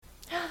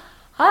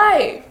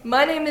Hi,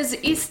 my name is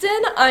Eastin.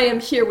 I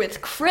am here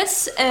with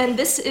Chris, and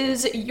this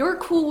is You're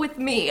Cool With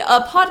Me,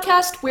 a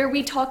podcast where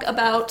we talk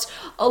about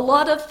a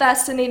lot of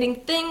fascinating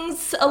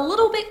things, a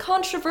little bit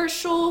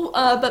controversial,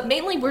 but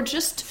mainly we're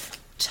just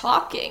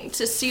talking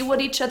to see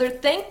what each other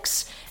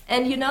thinks,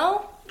 and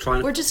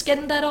we're just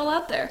getting that all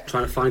out there.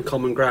 Trying to find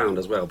common ground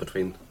as well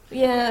between...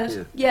 Yeah,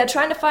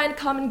 trying to find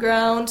common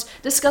ground,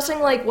 discussing,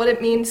 what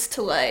it means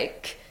to,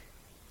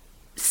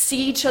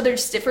 see each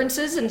other's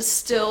differences and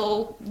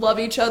still love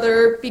each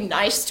other, be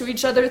nice to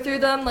each other through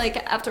them.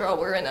 After all,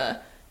 we're in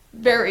a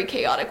very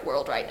chaotic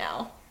world right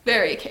now.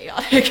 Very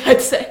chaotic,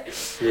 I'd say.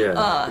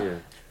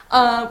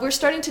 We're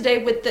starting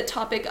today with the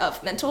topic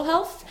of mental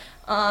health,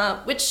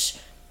 which,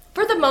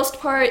 for the most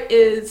part,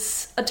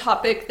 is a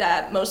topic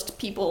that most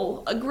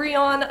people agree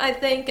on, I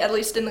think, at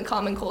least in the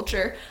common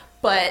culture.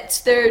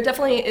 But there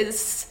definitely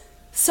is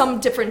some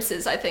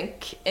differences, I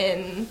think,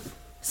 in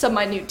some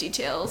minute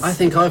details. I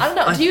don't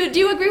know. Do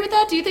you agree with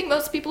that? Do you think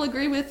most people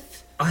agree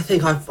with? I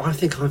think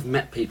I've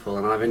met people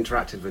and I've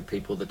interacted with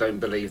people that don't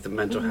believe that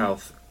mental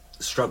health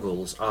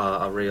struggles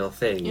are a real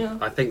thing. Yeah.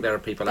 I think there are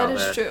people out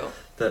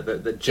there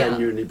that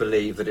genuinely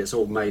believe that it's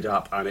all made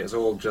up and it's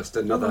all just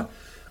another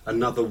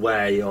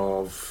way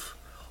of,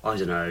 I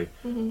don't know.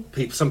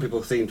 Some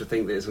people seem to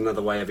think that it's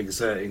another way of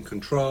exerting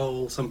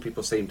control. Some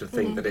people seem to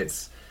think that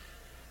it's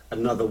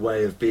another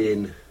way of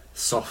being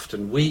soft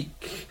and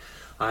weak.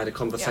 I had a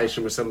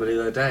conversation with somebody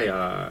the other day,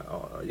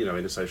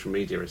 in a social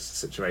media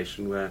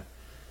situation where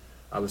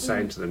I was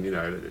saying to them,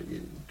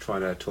 trying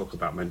to talk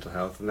about mental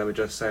health, and they were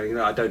just saying,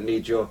 I don't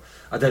need you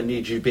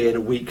being a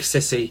weak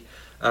sissy.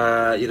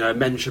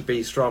 Men should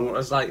be strong. I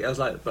was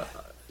like, but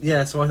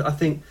yeah. So I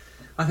think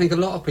a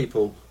lot of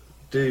people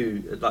do,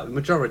 the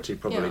majority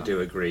probably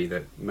do agree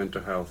that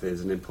mental health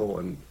is an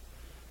important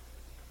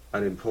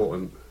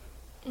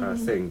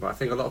thing, but I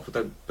think a lot of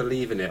people don't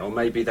believe in it, or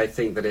maybe they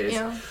think that it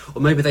is,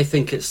 or maybe they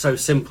think it's so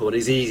simple and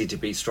it's easy to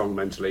be strong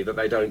mentally that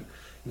they don't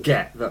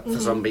get that for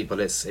some people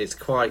it's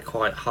quite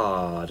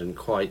hard and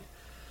quite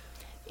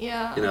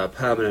a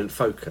permanent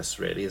focus,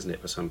 really, isn't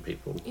it, for some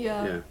people?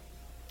 Yeah.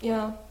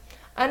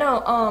 I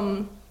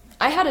know.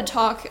 I had a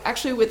talk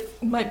actually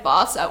with my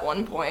boss at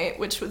one point,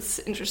 which was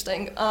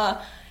interesting.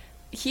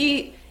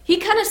 He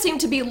kind of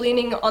seemed to be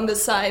leaning on the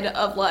side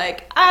of,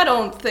 I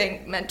don't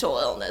think mental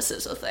illness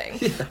is a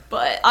thing,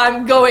 but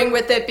I'm going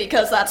with it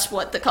because that's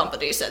what the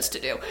company says to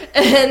do.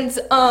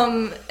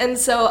 And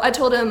so I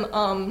told him,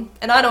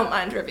 and I don't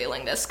mind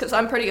revealing this because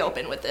I'm pretty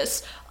open with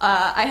this.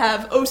 I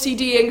have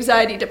OCD,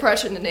 anxiety,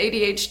 depression, and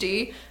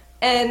ADHD.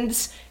 And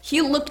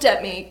he looked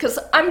at me, because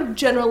I'm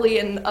generally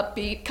an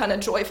upbeat, kind of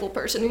joyful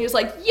person, and he was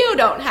like, "You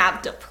don't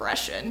have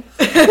depression."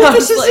 Well,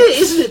 this is it,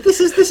 isn't it?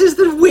 This is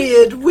the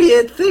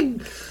weird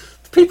thing.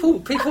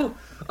 People,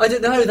 I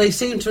don't know, they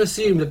seem to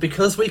assume that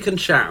because we can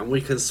chat and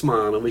we can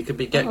smile and we can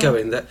get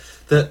going, that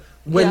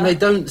when they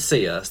don't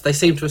see us, they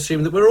seem to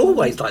assume that we're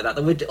always like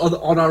that we're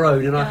on our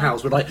own in our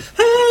house. We're like, "Hey,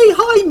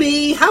 hi,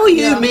 me, how are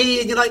you, me?"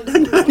 And you're like,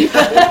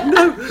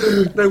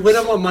 no, when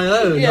I'm on my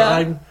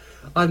own,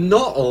 I'm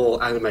not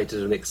all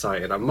animated and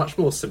excited. I'm much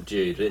more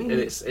subdued, and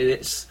it's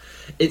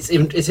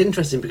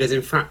interesting because,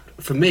 in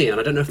fact, for me, and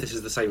I don't know if this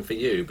is the same for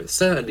you, but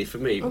certainly for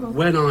me,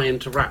 when I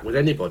interact with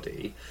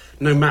anybody,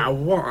 no matter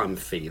what I'm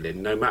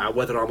feeling, no matter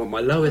whether I'm on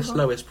my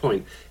lowest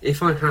point,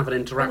 if I have an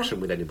interaction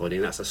with anybody,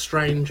 and that's a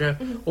stranger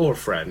or a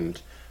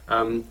friend,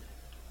 I'm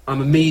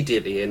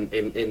immediately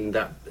in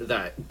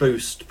that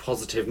boost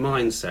positive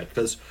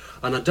mindset.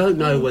 And I don't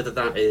know whether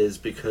that is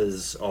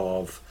because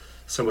of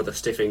some of the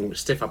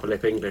stiff upper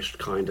lip English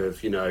kind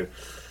of,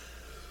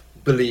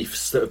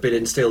 beliefs that have been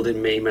instilled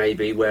in me,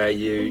 maybe, where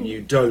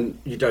you don't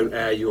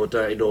air your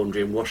dirty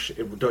laundry and wash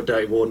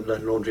dirty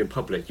laundry in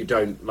public. You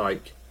don't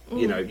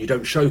you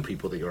don't show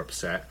people that you're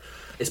upset.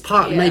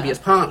 Maybe it's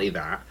partly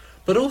that,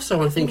 but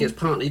also I think it's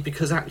partly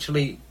because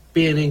actually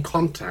being in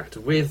contact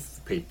with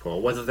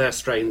people, whether they're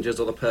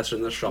strangers or the person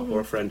in the shop or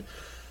a friend,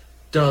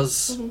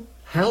 does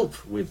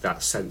help with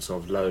that sense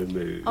of low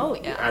mood. Oh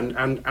yeah.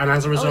 And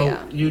as a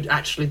result, you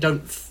actually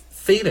don't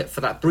feel it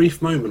for that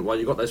brief moment while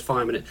you've got those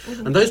 5 minutes.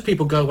 And those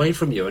people go away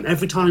from you, and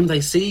every time they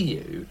see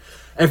you,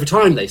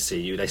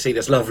 they see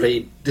this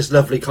lovely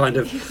kind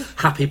of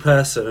happy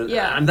person,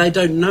 and they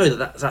don't know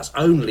that's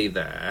only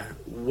there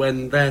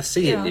when they're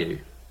seeing you.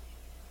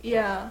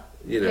 Yeah.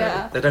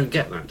 They don't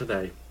get that, do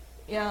they?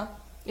 Yeah.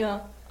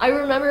 I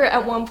remember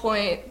at one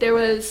point there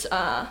was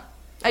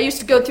I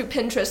used to go through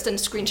Pinterest and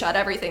screenshot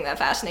everything that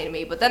fascinated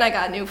me, but then I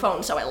got a new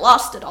phone, so I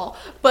lost it all.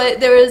 But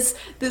there was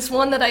this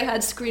one that I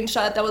had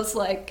screenshot that was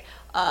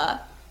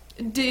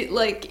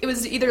it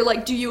was either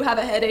do you have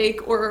a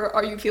headache or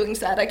are you feeling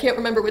sad? I can't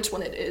remember which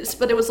one it is,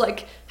 but it was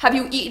have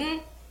you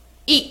eaten?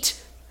 Eat.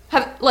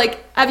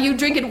 Have you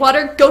drinking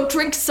water? Go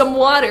drink some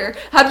water.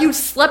 Have you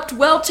slept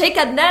well? Take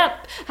a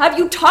nap. Have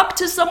you talked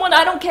to someone?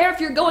 I don't care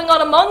if you're going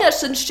on Among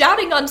Us and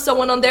shouting on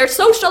someone on there.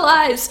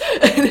 Socialize.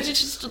 And it's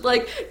just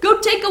go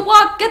take a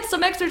walk, get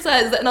some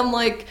exercise. And I'm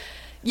like,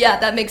 yeah,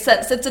 that makes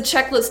sense. It's a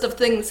checklist of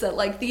things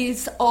that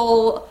these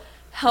all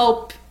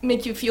help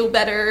make you feel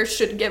better,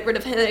 should get rid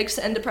of headaches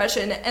and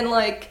depression. And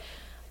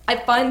I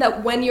find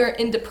that when you're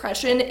in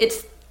depression,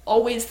 it's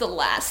always the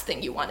last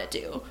thing you want to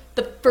do.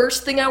 The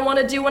first thing I want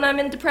to do when I'm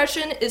in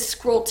depression is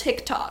scroll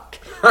TikTok.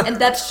 And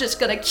that's just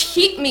going to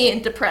keep me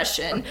in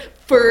depression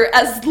for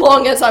as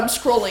long as I'm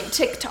scrolling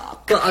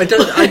TikTok. But I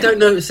don't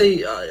know.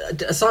 See,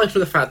 aside from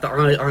the fact that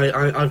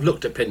I've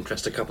looked at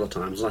Pinterest a couple of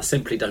times and I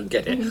simply don't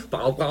get it.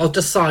 But I'll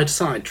just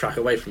sidetrack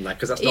away from that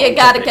because that's not. You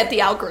got to get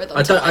the algorithm.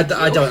 I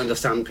don't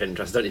understand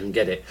Pinterest. I don't even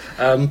get it.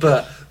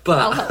 But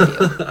I'll help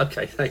you.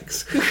 Okay,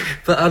 thanks.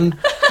 But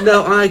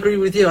no, I agree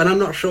with you, and I'm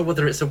not sure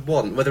whether it's a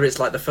want, whether it's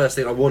like the first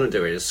thing I want to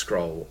do is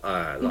scroll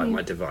like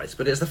my device.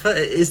 But it's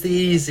the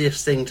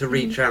easiest thing to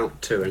reach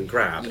out to and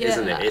grab,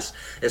 isn't it?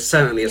 It's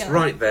certainly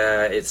right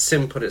there. It's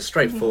simple, it's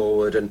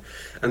straightforward, and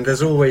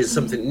there's always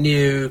something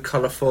new,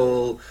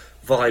 colourful,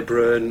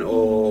 vibrant,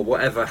 or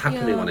whatever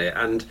happening on it,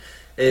 and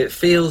it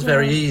feels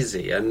very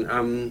easy.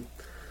 And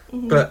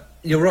but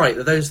you're right.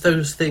 Those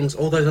things,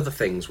 all those other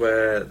things,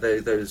 where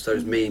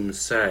those memes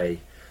say,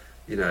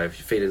 you know, if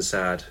you're feeling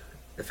sad,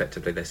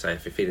 effectively they say,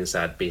 if you're feeling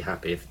sad, be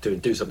happy. If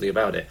do something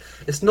about it.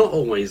 It's not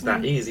always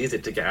that easy, is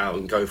it, to get out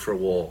and go for a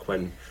walk?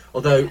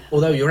 Although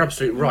you're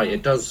absolutely right,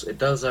 it does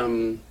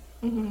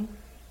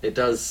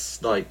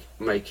like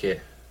make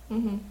it.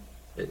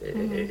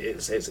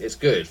 It's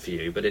good for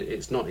you, but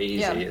it's not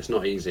easy. Yeah. It's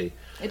not easy.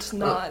 It's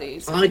not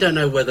easy. I don't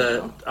know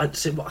whether I'd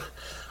say.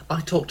 I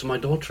talked to my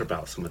daughter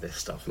about some of this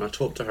stuff, and I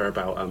talked to her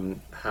about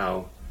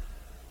how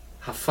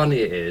funny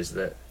it is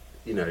that,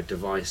 you know,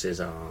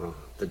 devices are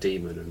the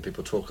demon, and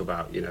people talk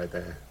about, you know,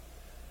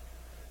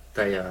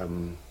 they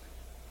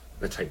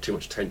take too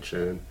much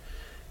attention,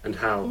 and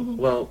how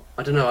well,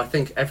 I don't know. I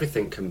think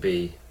everything can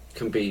be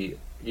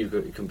you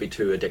can be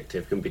too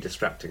addictive, can be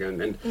distracting,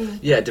 and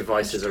yeah,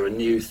 devices are a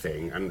new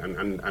thing, and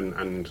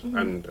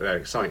they're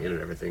exciting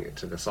and everything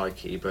to the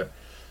psyche, but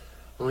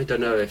I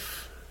don't know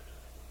if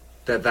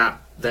they're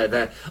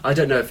I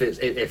don't know if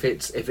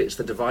it's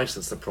the device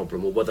that's the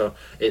problem, or whether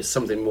it's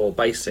something more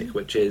basic,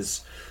 which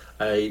is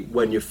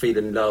when you're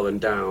feeling low and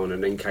down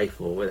and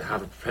incapable,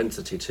 have a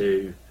propensity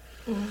to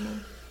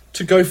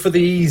go for the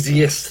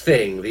easiest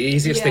thing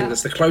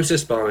that's the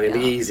closest by and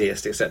the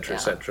easiest, etc.,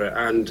 etc.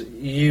 And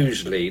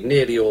usually,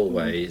 nearly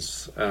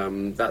always,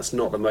 that's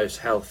not the most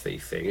healthy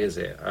thing, is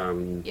it?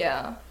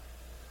 Yeah.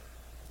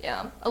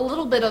 A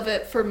little bit of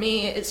it for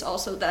me is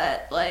also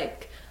that,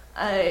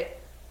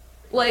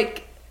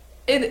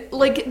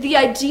 the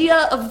idea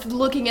of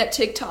looking at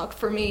TikTok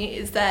for me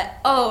is that,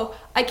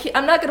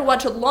 I'm not going to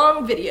watch a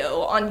long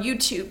video on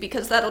YouTube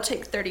because that'll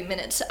take 30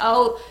 minutes.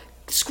 I'll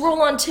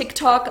scroll on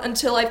TikTok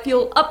until I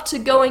feel up to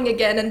going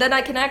again, and then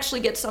I can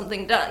actually get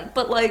something done.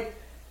 But,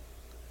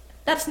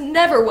 that's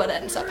never what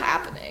ends up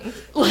happening.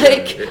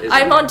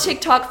 I'm on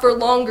TikTok for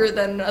longer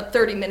than a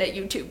 30-minute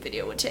YouTube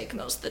video would take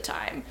most of the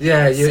time.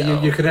 Yeah,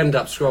 you could end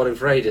up scrolling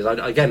for ages. I'm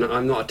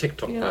not a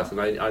TikTok person.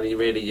 I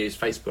really use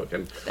Facebook,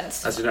 and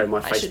as you know,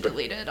 my Facebook. I should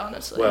delete it,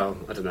 honestly. Well,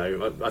 I don't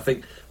know. I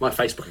think my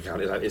Facebook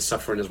account is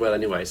suffering as well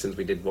anyway, since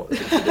we did what we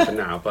did for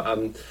now. But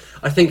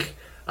I think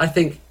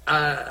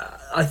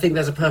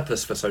there's a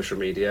purpose for social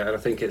media, and I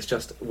think it's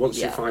just once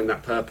you find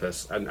that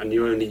purpose, and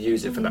you only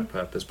use it for that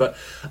purpose. But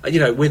you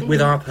know,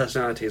 with our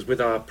personalities,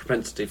 with our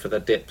propensity for the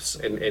dips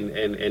in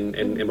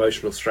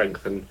emotional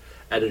strength and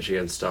energy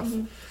and stuff,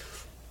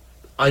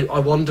 I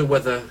wonder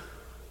whether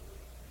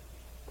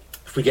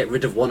if we get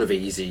rid of one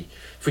easy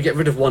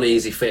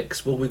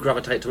fix, will we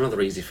gravitate to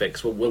another easy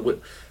fix? Will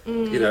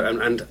you know,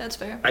 and that's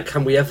fair. And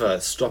can we ever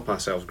stop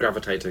ourselves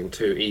gravitating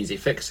to easy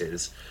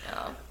fixes?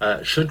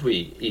 No. Should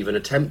we even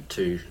attempt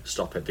to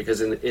stop it?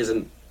 Because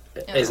isn't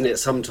it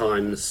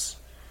sometimes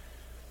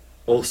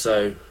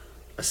also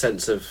a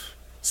sense of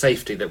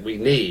safety that we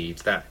need,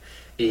 that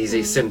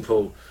easy,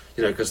 simple,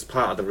 you know, because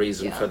part of the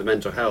reason for the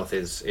mental health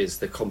is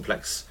the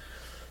complex,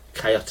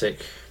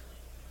 chaotic,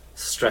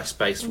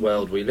 stress-based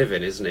world we live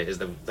in, isn't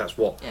it? That's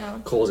what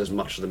causes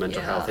much of the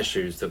mental health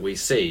issues that we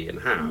see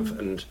and have,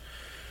 and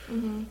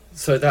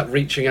so that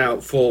reaching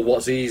out for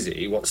what's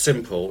easy, what's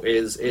simple,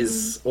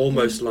 is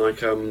almost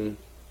like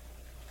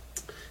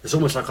it's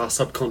almost like our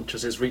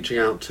subconscious is reaching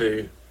out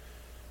to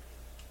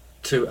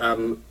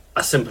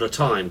a simpler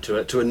time,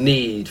 to a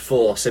need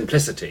for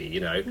simplicity.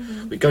 You know,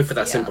 we go for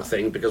that simple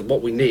thing because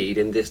what we need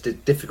in this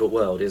difficult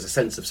world is a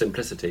sense of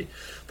simplicity.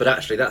 But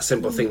actually, that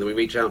simple thing that we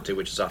reach out to,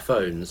 which is our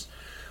phones,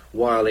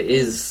 while it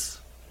is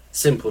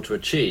simple to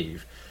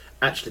achieve,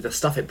 actually the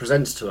stuff it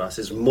presents to us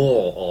is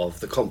more of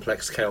the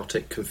complex,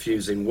 chaotic,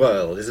 confusing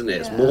world, isn't it?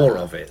 It's more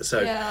of it.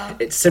 So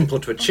it's simple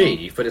to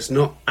achieve, but it's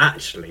not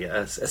actually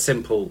a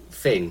simple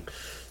thing.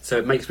 So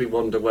it makes me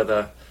wonder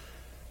whether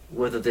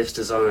this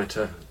desire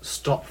to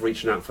stop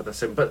reaching out for the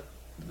simple, but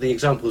the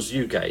examples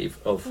you gave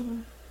of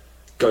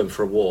going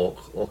for a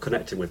walk or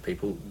connecting with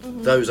people,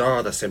 those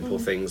are the simple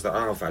things that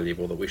are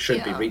valuable, that we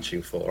should be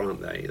reaching for, aren't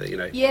they? That, you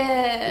know.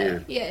 Yeah,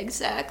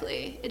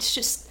 exactly. It's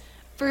just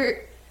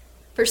for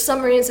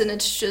some reason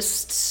it's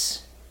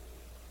just,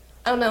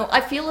 I don't know, I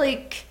feel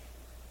like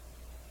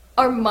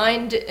our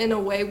mind in a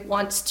way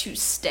wants to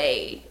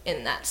stay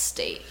in that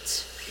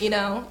state, you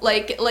know?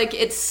 Like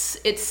it's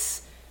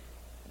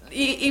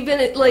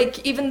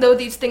even though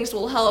these things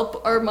will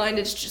help, our mind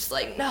is just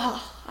like, no,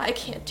 I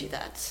can't do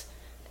that,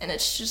 and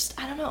it's just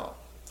I don't know.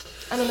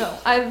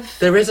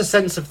 There is a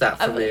sense of that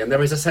for me, and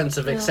there is a sense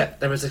of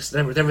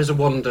there is a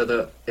wonder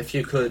that if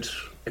you could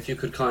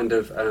kind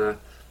of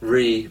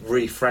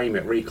reframe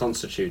it,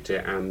 reconstitute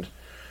it, and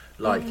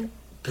like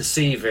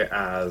perceive it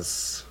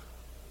as.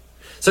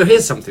 So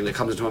here's something that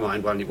comes into my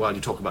mind while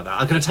you talk about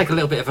that. I'm going to take a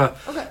little bit of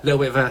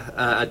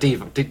a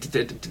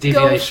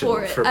deviation Go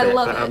for it. for a I bit.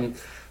 love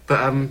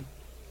it.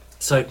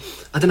 So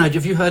I don't know.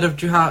 Have you heard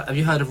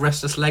of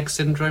restless leg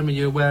syndrome? Are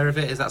you aware of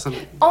it? Is that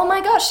something? Oh my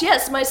gosh,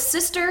 yes. My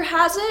sister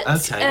has it,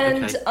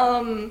 and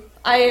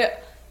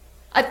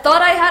I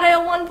thought I had it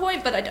at one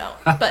point, but I don't.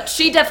 But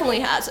she definitely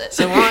has it.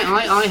 So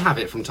I have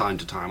it from time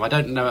to time. I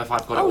don't know if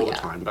I've got it all the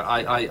time, but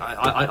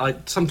I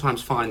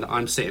sometimes find that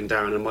I'm sitting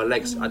down and my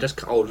legs. I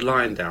just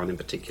lying down in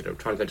particular,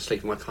 trying to go to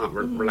sleep, and I can't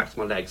relax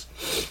my legs.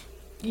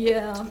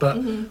 Yeah. But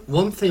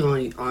one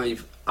thing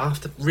I've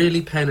after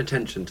really paying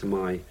attention to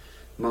my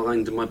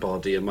mind and my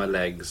body and my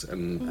legs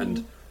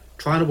and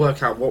trying to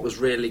work out what was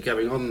really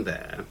going on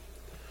there,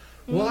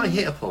 what I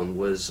hit upon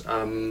was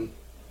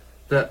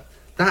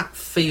that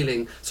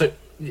feeling. So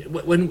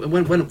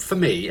when for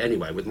me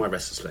anyway, with my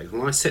restless legs,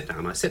 when I sit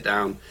down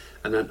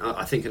and then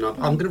I think I'm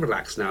going to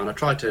relax now, and I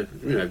try to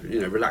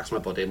relax my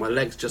body, and my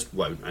legs just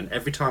won't. And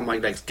every time my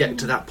legs get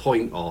to that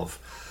point of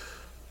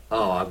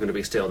I'm going to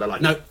be still, they're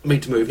like, no,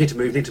 need to move,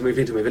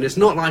 and it's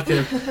not like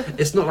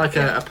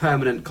a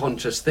permanent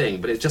conscious thing,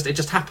 but it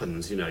just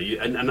happens,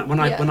 and when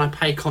I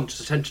pay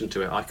conscious attention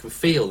to it, I can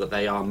feel that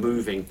they are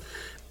moving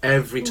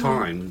every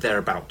time they're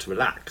about to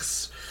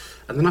relax.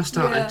 And then I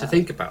started to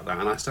think about that,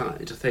 and I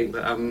started to think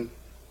that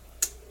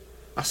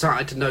I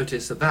started to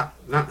notice that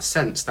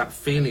sense, that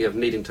feeling of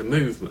needing to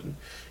movement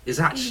is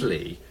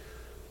actually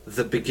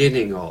the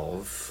beginning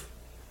of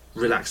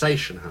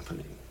relaxation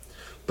happening.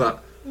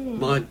 But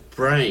my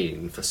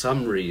brain, for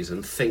some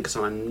reason, thinks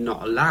I'm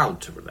not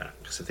allowed to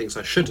relax. It thinks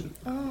I shouldn't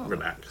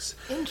relax.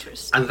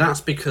 Interesting. And that's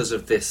because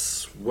of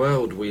this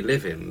world we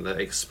live in that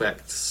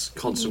expects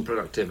constant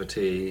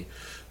productivity,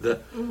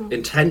 that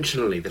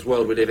intentionally, this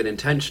world we live in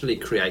intentionally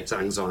creates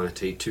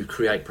anxiety to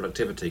create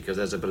productivity, because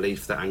there's a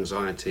belief that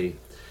anxiety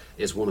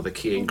is one of the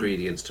key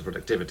ingredients to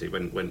productivity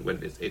when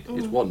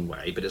it's one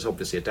way, but it's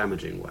obviously a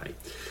damaging way.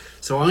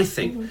 So I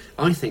think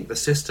the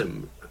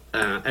system,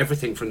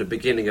 everything from the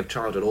beginning of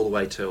childhood all the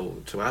way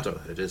to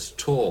adulthood, has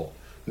taught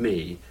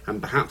me, and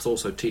perhaps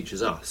also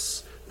teaches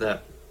us,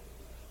 that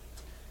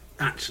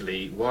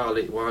actually while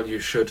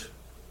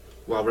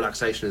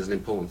relaxation is an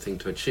important thing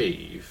to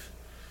achieve,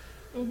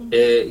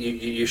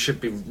 you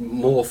should be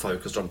more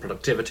focused on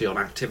productivity, on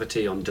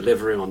activity, on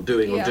delivering, on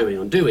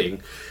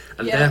doing,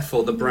 and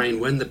therefore the brain,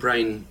 when the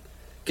brain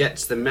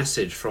gets the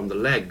message from the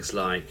legs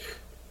like,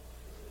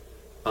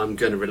 I'm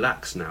going to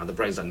relax now, the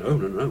brain's like,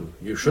 no,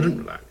 you shouldn't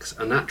relax,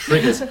 and that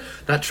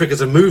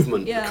triggers a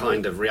movement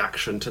kind of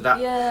reaction to that.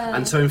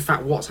 And so in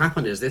fact what's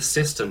happened is this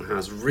system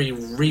has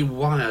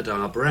rewired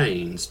our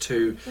brains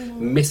to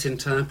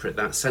misinterpret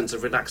that sense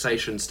of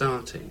relaxation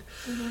starting.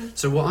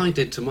 So what I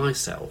did to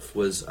myself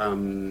was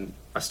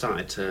I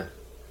started to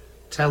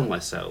tell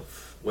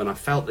myself, when I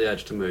felt the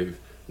urge to move,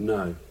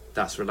 no,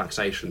 that's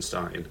relaxation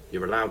starting,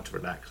 you're allowed to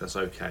relax, that's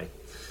okay.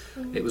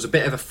 It was a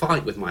bit of a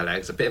fight with my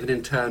legs, a bit of an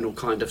internal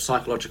kind of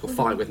psychological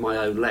fight with my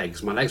own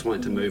legs. My legs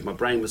wanted to move, my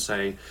brain was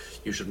saying,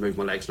 you should move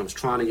my legs, and I was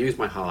trying to use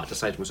my heart to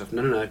say to myself,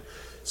 no,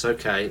 it's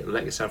okay,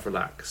 let yourself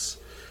relax.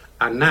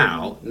 And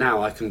now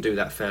I can do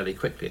that fairly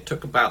quickly. It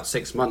took about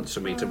 6 months for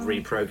me to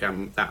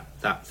reprogram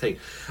that thing.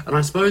 And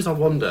I suppose I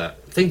wonder,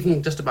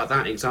 thinking just about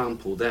that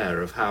example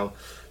there, of how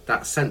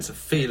that sense of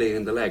feeling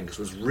in the legs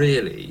was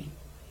really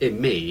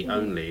in me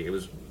only, it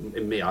was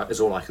in me,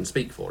 is all I can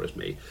speak for, is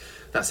me.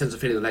 That sense of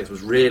feeling in the legs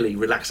was really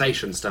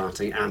relaxation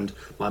starting, and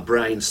my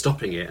brain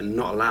stopping it and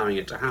not allowing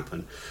it to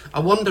happen. I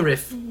wonder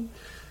if,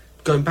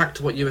 going back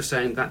to what you were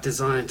saying, that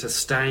desire to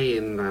stay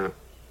in that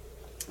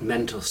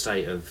mental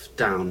state of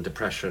down,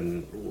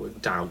 depression,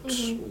 doubt,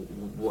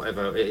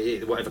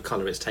 whatever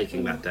colour it's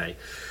taking that day,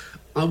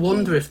 I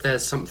wonder if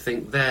there's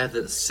something there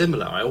that's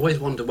similar. I always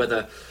wonder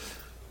whether,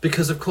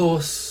 because of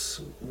course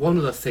one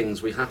of the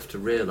things we have to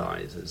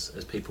realise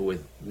as people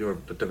with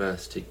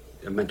neurodiversity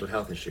and mental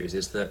health issues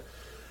is that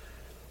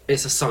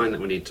it's a sign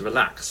that we need to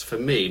relax. For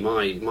me,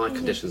 my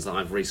conditions that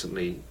I've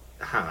recently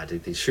had,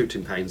 these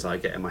shooting pains I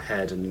get in my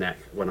head and neck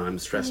when I'm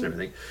stressed and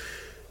everything,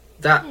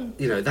 that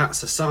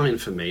that's a sign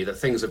for me that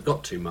things have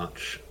got too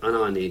much, and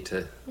I need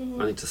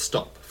to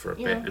stop for a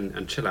bit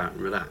and chill out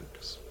and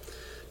relax.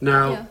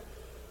 Now,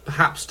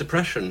 perhaps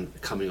depression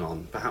coming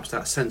on, perhaps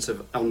that sense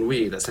of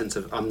ennui, that sense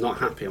of I'm not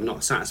happy, I'm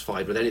not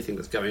satisfied with anything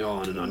that's going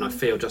on, and I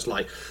feel just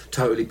like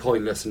totally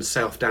pointless and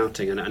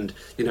self-doubting, and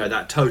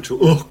that total,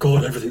 oh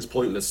God, everything's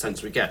pointless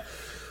sense we get.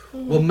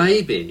 Well,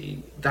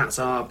 maybe that's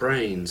our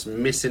brains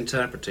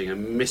misinterpreting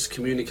and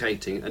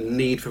miscommunicating a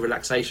need for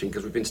relaxation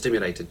because we've been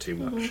stimulated too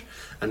much.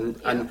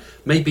 And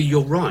maybe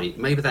you're right,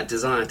 maybe that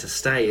desire to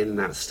stay in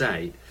that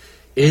state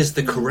is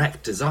the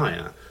correct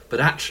desire, But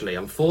actually,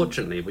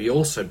 unfortunately, we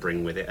also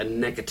bring with it a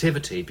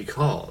negativity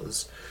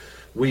because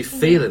we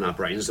feel in our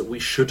brains that we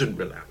shouldn't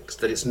relax,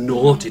 that it's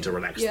naughty to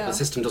relax, that the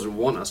system doesn't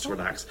want us to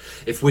relax.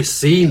 If we're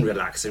seen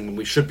relaxing when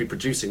we should be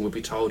producing, we'll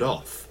be told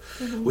off.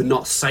 We're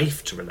not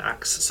safe to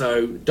relax,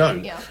 so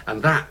don't.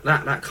 And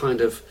that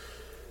kind of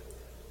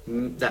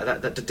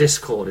that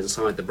discord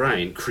inside the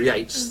brain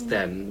creates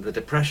then the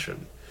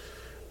depression.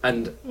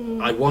 And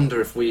I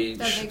wonder if we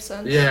makes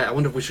sense. I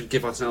wonder if we should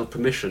give ourselves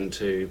permission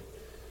to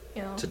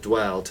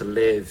dwell, to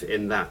live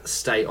in that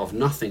state of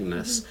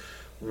nothingness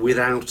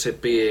without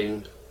it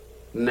being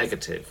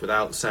negative,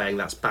 without saying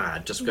that's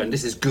bad, just going,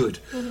 this is good.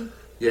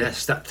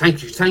 Yes,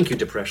 thank you,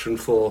 depression,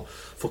 for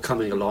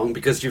coming along,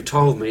 because you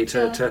told me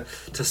to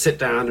sit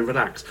down and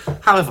relax.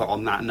 However,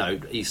 on that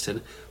note,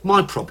 Eastin,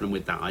 my problem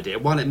with that idea,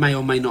 while it may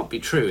or may not be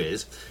true,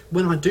 is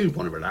when I do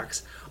want to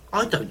relax,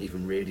 I don't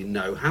even really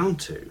know how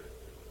to.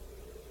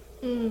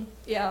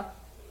 Yeah.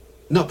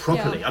 Not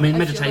properly. Yeah, I mean, I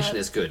feel meditation that.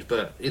 is good,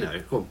 but,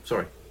 go on,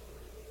 sorry.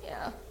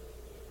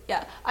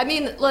 Yeah. I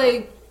mean,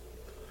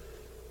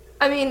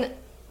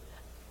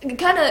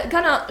 kind of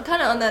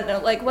on that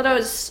note, like, what I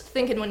was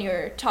thinking when you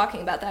were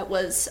talking about that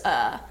was,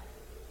 I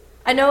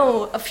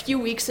know a few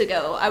weeks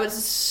ago, I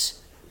was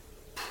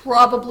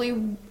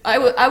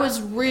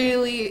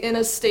really in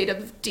a state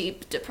of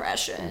deep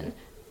depression,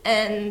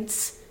 and,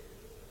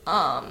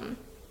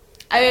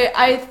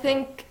 I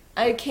think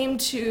I came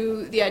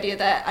to the idea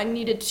that I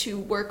needed to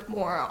work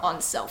more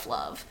on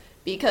self-love,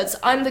 because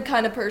I'm the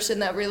kind of person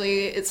that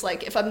really, it's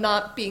like, if I'm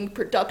not being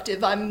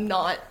productive, I'm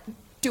not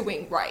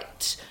doing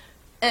right.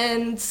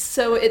 And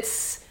so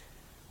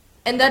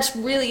and that's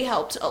really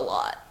helped a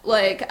lot.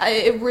 Like,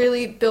 it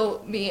really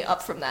built me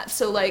up from that.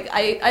 So, like,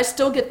 I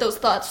still get those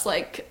thoughts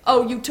like,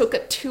 oh, you took a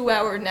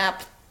 2-hour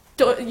nap.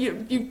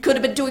 You could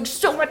have been doing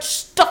so much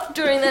stuff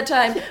during that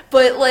time.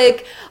 But,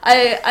 like,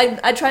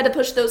 I try to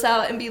push those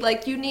out and be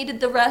like, you needed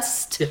the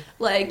rest. Yeah.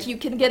 Like, you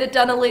can get it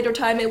done a later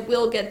time. It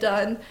will get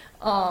done.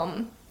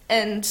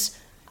 And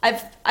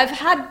I've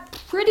had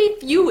pretty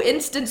few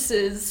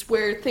instances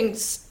where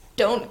things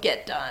don't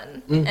get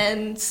done,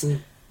 and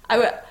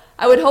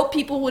I would hope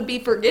people would be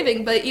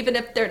forgiving, but even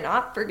if they're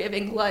not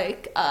forgiving,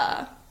 like,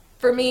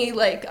 for me,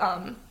 like,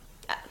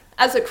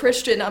 as a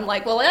Christian, I'm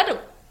like, well,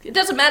 it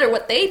doesn't matter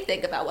what they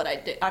think about what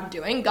I'm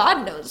doing.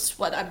 God knows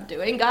what I'm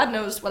doing. God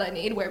knows what I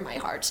need, where my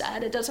heart's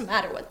at. It doesn't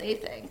matter what they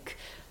think.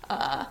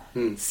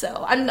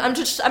 So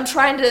I'm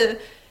trying to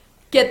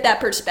get that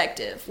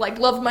perspective, like,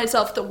 love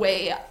myself the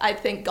way I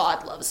think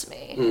God loves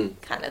me,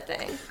 kind of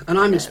thing. And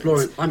I'm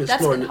exploring.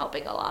 That's been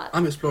helping a lot.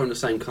 I'm exploring the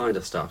same kind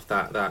of stuff.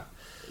 That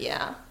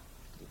yeah.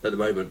 At the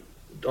moment,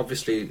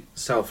 obviously,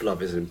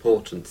 self-love is an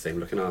important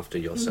thing, looking after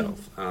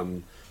yourself.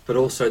 But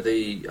also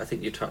I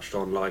think you touched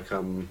on, like,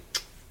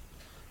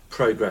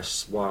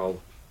 progress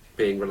while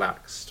being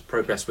relaxed,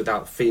 progress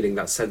without feeling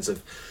that sense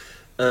of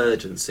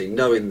urgency,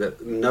 knowing that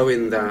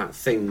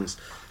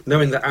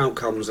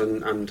outcomes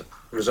and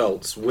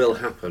results will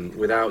happen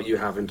without you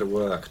having to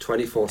work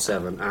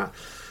 24/7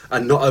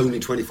 and not only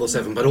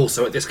 24/7, but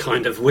also at this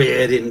kind of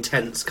weird,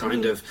 intense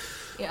kind of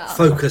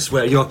focus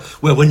where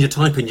when you're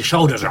typing, your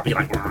shoulders are up, you're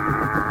like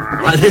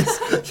this.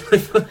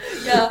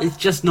 It's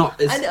just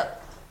not. I know.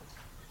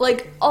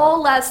 Like,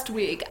 all last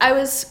week, I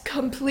was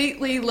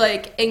completely,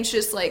 like,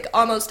 anxious, like,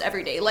 almost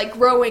every day, like,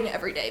 growing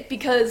every day,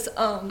 because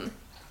I'm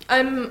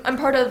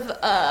part of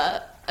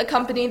a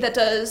company that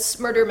does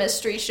murder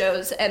mystery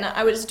shows, and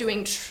I was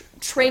doing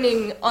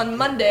training on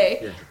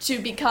Monday to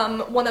become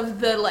one of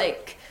the,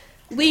 like,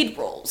 lead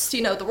roles,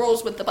 the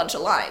roles with a bunch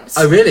of lines.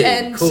 Oh, really?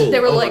 And cool.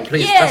 they were like,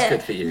 please, yeah, that's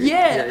good for you.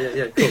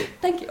 Yeah, cool.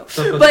 Thank you.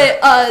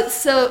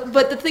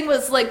 But the thing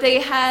was, like, they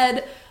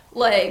had,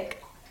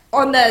 like,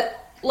 on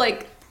that,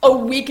 like, a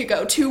week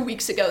ago, 2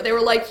 weeks ago, they were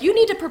like, you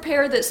need to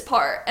prepare this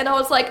part. And I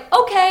was like,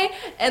 okay.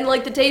 And,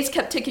 like, the days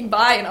kept ticking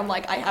by, and I'm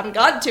like, I haven't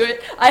gotten to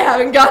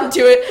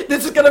it.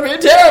 This is gonna be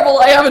terrible.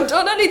 I haven't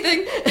done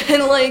anything.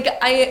 And, like,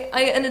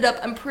 I ended up,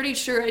 I'm pretty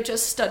sure I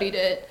just studied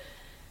it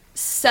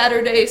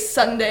Saturday,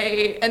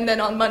 Sunday, and then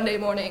on Monday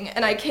morning.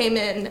 And I came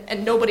in,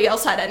 and nobody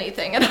else had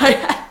anything. And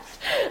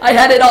I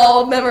had it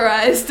all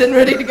memorized and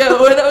ready to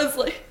go. And I was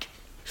like,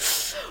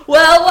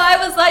 well, why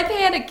was I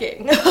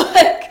panicking?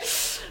 Like,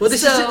 well,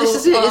 this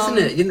is it, isn't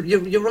it?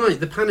 You're right,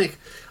 the panic.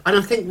 And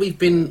I think we've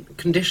been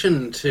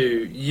conditioned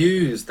to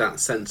use that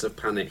sense of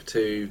panic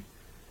to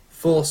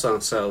force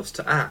ourselves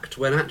to act,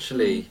 when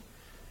actually...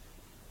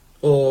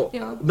 Or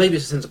maybe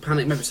it's a sense of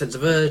panic, maybe a sense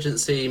of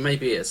urgency,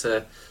 maybe it's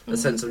a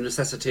sense of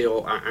necessity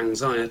or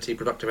anxiety,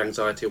 productive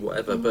anxiety or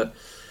whatever. But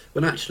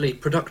when actually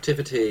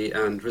productivity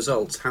and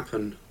results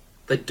happen,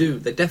 they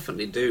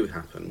definitely do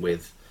happen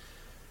with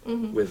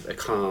a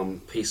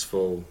calm,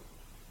 peaceful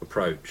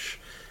approach.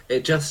 I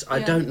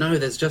don't know,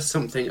 there's just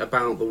something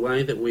about the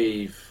way that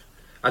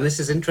and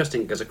this is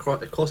interesting because, of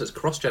course, it's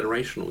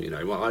cross-generational,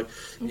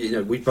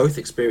 we both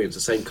experience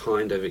the same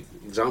kind of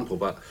example,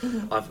 but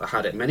I've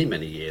had it many,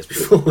 many years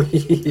before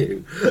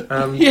you.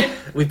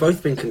 We've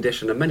both been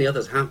conditioned, and many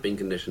others have been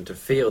conditioned to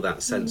feel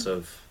that sense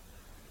of,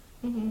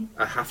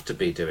 I have to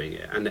be doing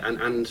it.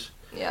 And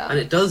Yeah. And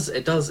it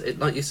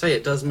like you say,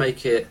 it does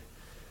make it.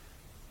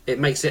 It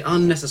makes it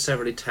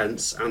unnecessarily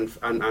tense and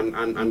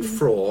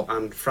fraught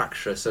and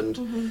fractious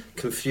and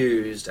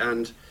confused,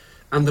 and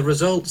the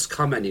results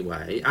come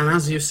anyway. And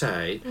as you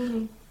say,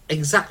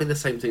 exactly the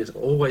same thing that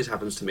always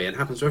happens to me and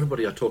happens to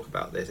everybody I talk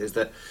about this, is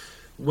that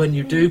when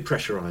you do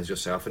pressurise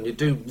yourself and you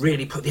do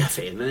really put the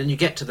effort in, and then you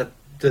get to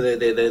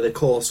the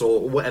course or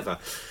whatever,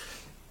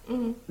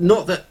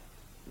 not that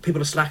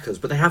people are slackers,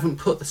 but they haven't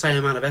put the same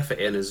amount of effort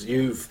in as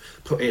you've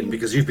put in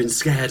because you've been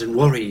scared and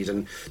worried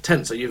and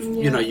tense. So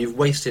you've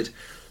wasted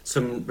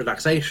some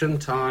relaxation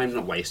time.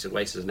 Not wasted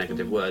is a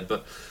negative word,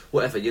 but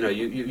whatever.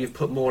 You've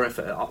put more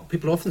effort.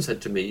 People often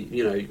said to me,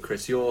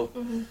 Chris, your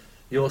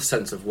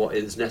sense of what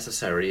is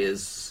necessary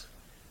is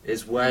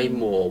way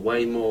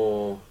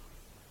more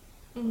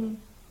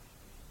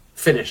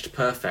finished,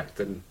 perfect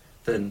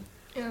than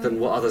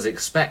what others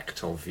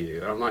expect of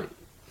you. And I'm like,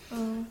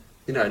 and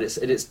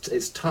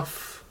it's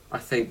tough. I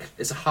think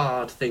it's a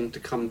hard thing to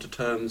come to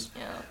terms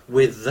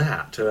with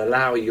that, to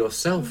allow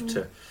yourself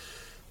to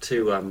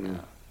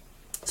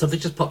something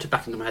just popped it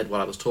back into my head while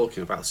I was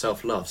talking about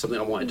self-love. Something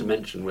I wanted to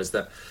mention was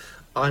that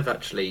I've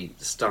actually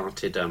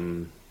started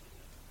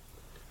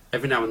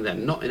every now and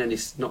then, not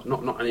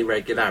any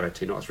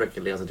regularity, not as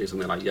regularly as I do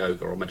something like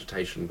yoga or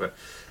meditation, but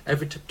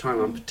every time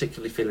I'm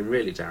particularly feeling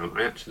really down,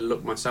 I actually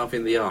look myself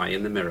in the eye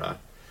in the mirror,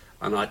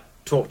 and I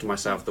talk to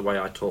myself the way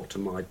I talk to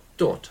my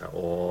daughter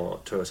or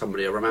to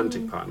somebody, a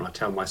romantic partner. I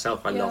tell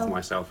myself I love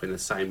myself in the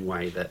same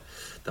way that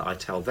I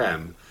tell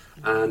them,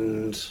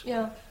 and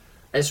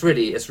it's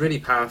really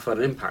powerful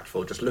and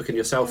impactful. Just looking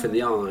yourself in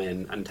the eye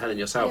and telling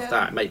yourself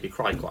that made me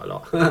cry quite a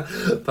lot.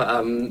 But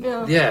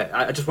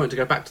I just wanted to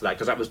go back to that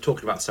because I was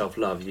talking about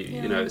self-love.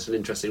 You know, it's an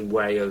interesting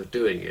way of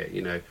doing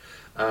it.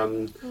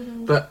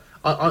 But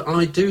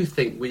I do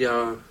think we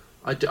are.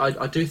 I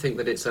do think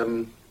that it's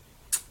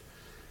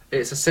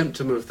a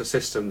symptom of the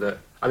system that.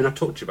 I mean, I've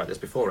talked to you about this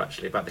before,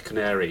 actually, about the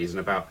canaries and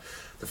about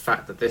the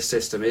fact that this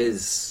system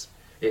is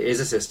a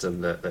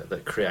system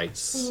that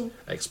creates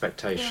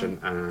expectation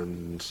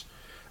and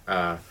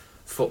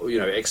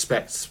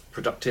expects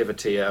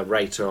productivity at a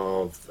rate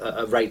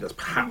that's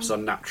perhaps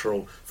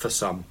unnatural for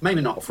some,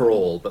 maybe not for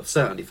all, but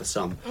certainly for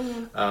some.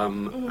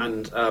 And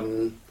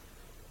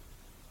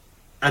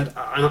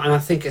I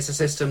think it's a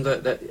system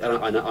that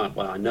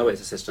I know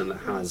it's a system that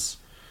has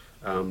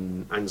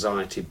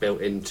anxiety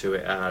built into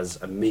it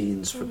as a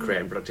means for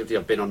creating productivity.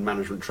 I've been on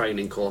management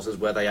training courses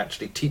where they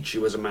actually teach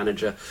you as a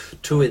manager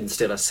to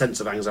instill a sense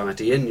of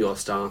anxiety in your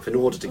staff in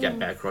order to get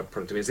better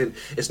productivity.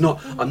 It's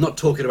not. I'm not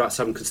talking about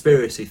some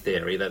conspiracy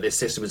theory that this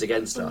system is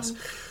against us.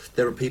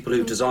 There are people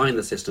who design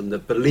the system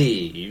that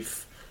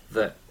believe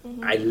that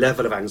a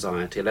level of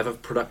anxiety, a level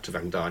of productive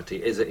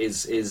anxiety,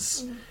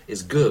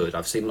 is good.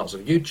 I've seen lots of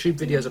YouTube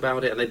videos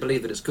about it, and they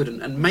believe that it's good,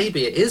 and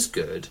maybe it is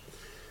good.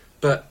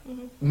 But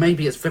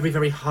maybe it's very,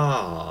 very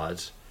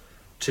hard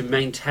to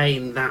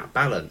maintain that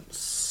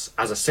balance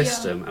as a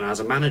system and as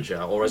a manager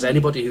or as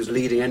anybody who's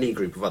leading any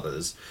group of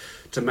others,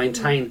 to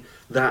maintain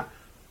that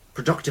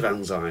productive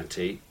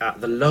anxiety at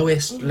the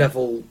lowest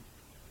level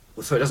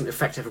so it doesn't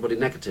affect everybody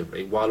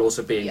negatively while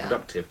also being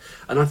productive.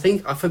 And I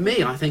think, for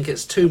me, I think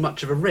it's too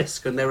much of a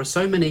risk. And there are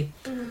so many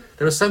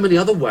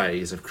other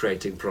ways of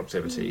creating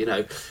productivity.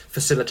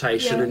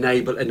 Facilitation,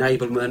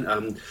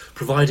 enablement,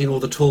 providing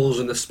all the tools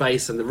and the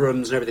space and the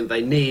rooms and everything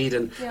they need,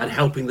 and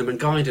helping them and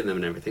guiding them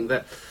and everything.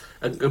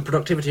 And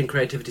productivity and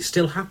creativity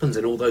still happens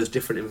in all those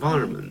different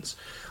environments.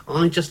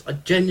 I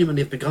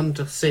genuinely have begun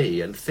to see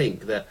and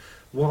think that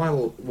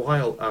while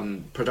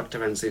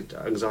productive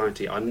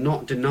anxiety, I'm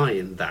not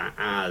denying that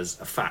as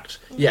a fact.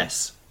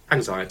 Yes,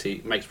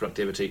 anxiety makes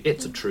productivity.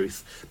 It's a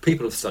truth.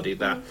 People have studied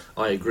that.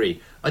 I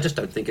agree. I just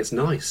don't think it's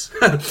nice.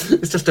 I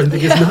just don't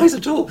think it's nice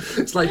at all.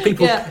 It's like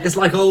people. It's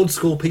like old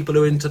school people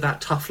who are into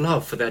that tough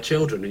love for their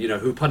children.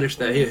 Who punish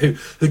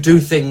who do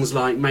things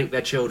like make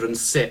their children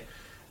sit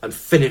and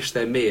finish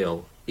their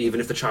meal even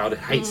if the child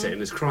hates it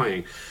and is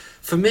crying.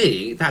 For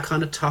me, that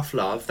kind of tough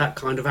love, that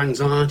kind of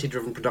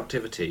anxiety-driven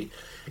productivity,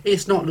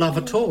 it's not love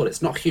at all.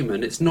 It's not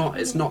human. It's not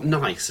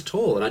nice at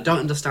all. And I don't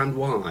understand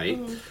why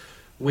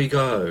we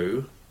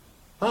go,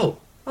 oh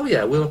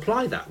yeah, we'll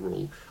apply that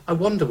rule. I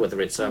wonder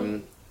whether it's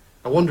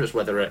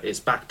whether it's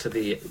back to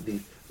the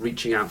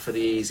reaching out for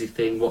the easy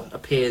thing, what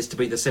appears to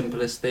be the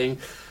simplest thing.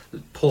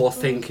 Poor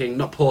thinking,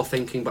 not poor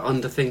thinking, but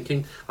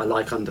underthinking. I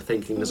like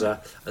underthinking as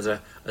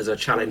a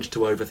challenge to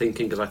overthinking,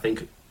 because I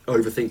think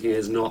overthinking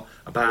is not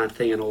a bad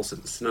thing in all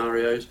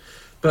scenarios.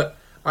 But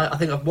I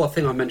think one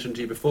thing I mentioned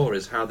to you before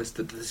is how the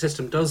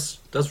system does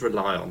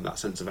rely on that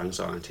sense of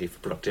anxiety for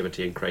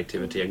productivity and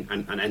creativity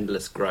and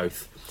endless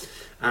growth.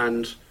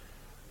 And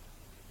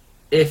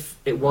if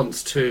it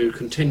wants to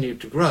continue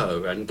to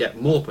grow and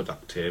get more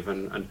productive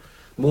and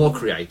more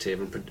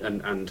creative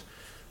and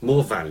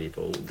more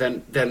valuable,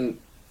 then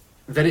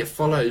it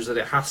follows that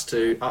it has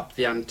to up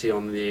the ante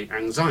on the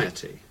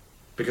anxiety,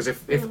 Because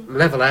if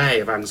level A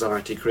of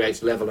anxiety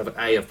creates level of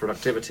A of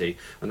productivity,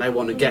 and they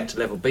want to get to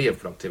level B of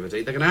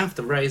productivity, they're going to have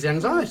to raise the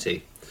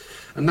anxiety.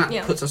 And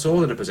that puts us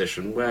all in a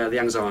position where the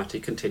anxiety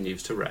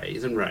continues to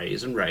raise and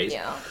raise and raise.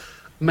 Yeah.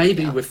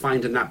 Maybe we're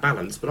finding that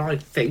balance, but I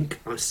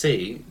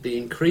see the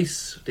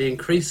increase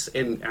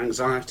in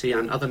anxiety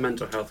and other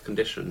mental health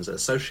conditions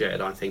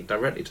associated, I think,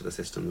 directly to the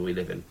system that we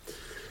live in.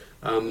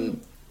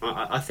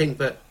 I think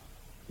that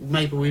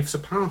maybe we've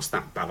surpassed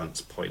that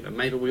balance point, and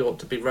maybe we ought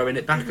to be rowing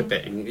it back a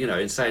bit, and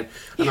in saying.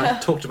 And I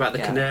talked about the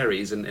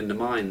canaries in the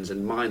mines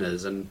and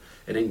miners and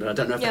in England. I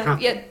don't know if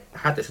they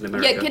had this in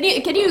America. Yeah,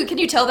 can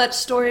you tell that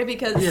story,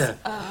 because I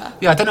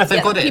don't know if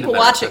they've got it. People in America.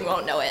 watching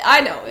won't know it.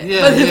 I know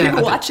it, but the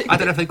people watching. I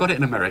don't know if they've got it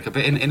in America,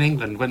 but in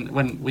England,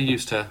 when we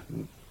used to,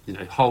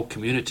 whole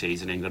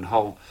communities in England,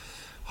 whole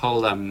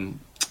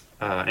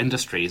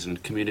industries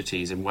and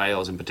communities in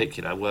Wales in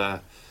particular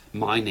were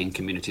mining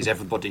communities.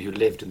 Everybody who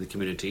lived in the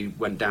community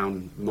went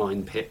down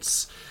mine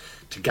pits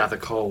to gather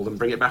coal and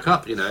bring it back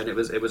up, and it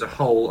was a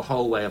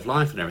whole way of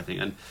life and everything.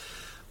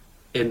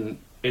 And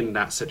in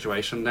that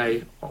situation,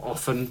 they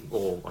often,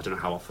 or I don't know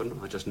how often,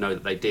 I just know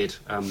that they did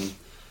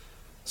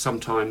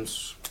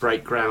sometimes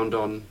break ground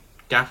on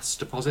gas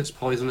deposits,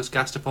 poisonous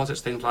gas deposits,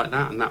 things like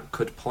that, and that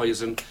could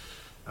poison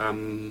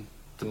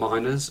the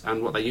miners.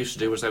 And what they used to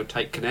do was they would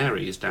take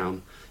canaries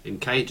down in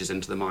cages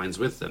into the mines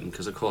with them,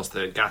 because of course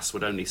the gas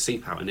would only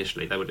seep out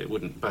initially. It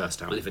wouldn't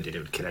burst out. If it did, it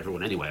would kill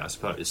everyone anyway, I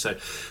suppose. So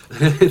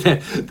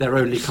they're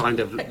only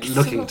kind of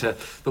looking to.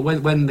 But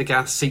when the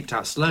gas seeped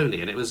out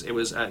slowly, and it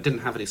didn't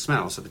have any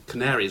smell, so the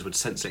canaries would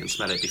sense it and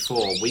smell it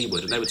before we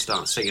would, and they would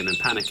start singing and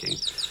panicking.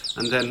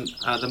 And then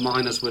the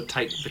miners would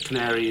take the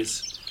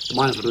canaries. The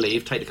miners would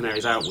leave, take the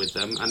canaries out with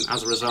them, and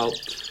as a result,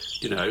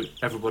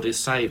 everybody's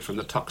saved from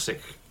the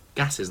toxic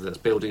gases that's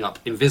building up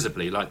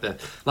invisibly, like the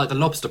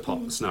lobster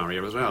pot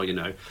scenario as well,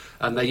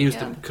 and they use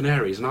the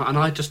canaries, and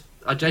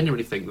I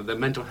genuinely think that the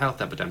mental health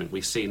epidemic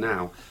we see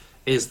now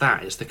it's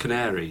the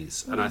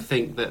canaries, and I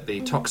think that the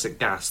toxic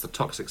gas, the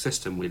toxic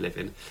system we live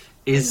in,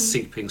 is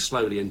seeping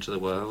slowly into the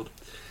world,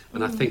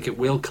 and I think it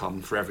will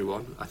come for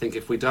everyone. I think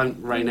if we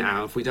don't rein it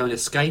out, if we don't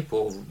escape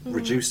or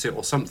reduce it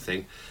or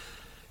something,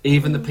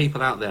 even the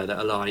people out there that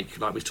are like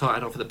we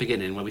started off at the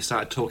beginning, where we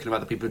started talking about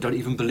the people who don't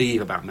even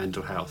believe about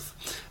mental health,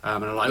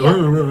 and are like,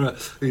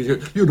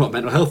 you're not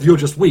mental health, you're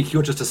just weak,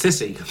 you're just a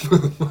sissy.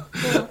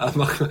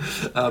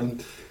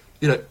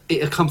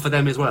 It'll come for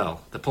them as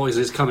well. The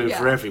poison is coming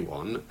for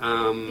everyone,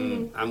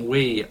 and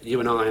you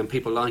and I and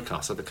people like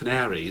us are the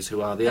canaries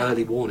who are the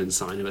early warning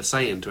sign, who are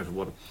saying to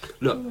everyone,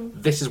 look,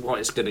 this is what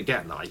it's going to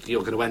get like.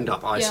 You're going to end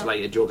up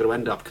isolated, you're going to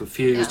end up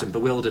confused and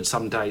bewildered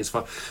some days.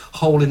 For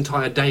whole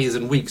entire days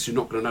and weeks you're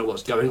not going to know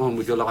what's going on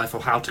with your life or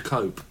how to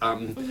cope,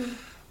 and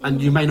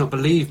you may not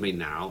believe me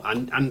now,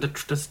 and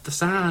the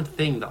sad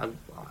thing that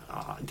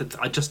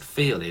I just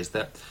feel is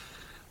that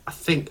I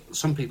think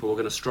some people are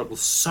going to struggle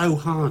so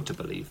hard to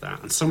believe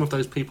that, and some of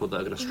those people that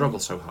are going to struggle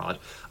so hard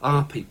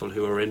are people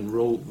who are in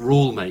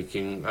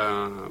rule-making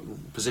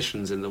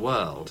positions in the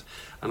world,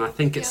 and I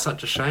think it's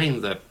such a shame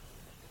that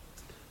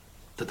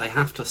they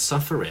have to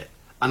suffer it.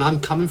 And I'm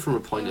coming from a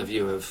point of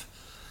view of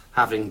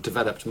having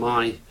developed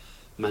my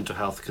mental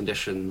health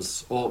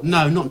conditions, or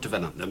no, not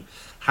developed them,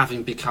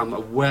 having become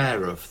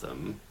aware of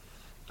them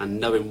and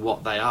knowing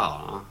what they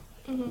are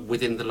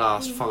within the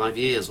last 5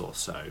 years or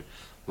so.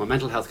 My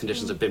mental health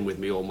conditions have been with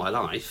me all my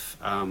life.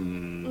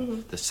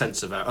 The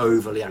sense of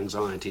overly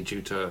anxiety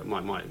due to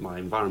my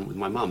environment with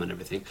my mum and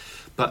everything.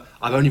 But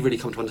I've only really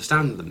come to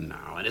understand them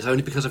now. And it's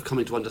only because of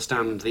coming to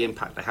understand the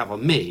impact they have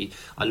on me,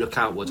 I look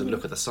outwards and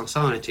look at the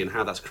society and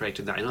how that's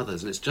created that in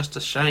others. And it's just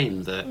a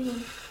shame that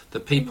the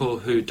people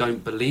who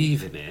don't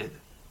believe in it,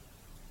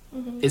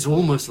 it's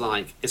almost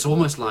like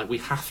we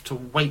have to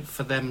wait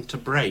for them to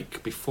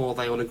break before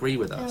they will agree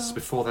with us,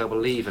 before they will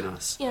believe in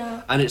us.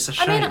 Yeah. And it's a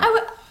shame.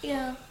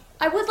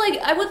 I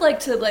would like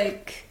to,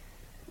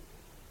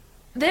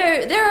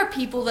 there are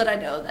people that I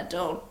know that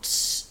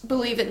don't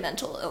believe in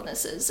mental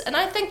illnesses, and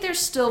I think they're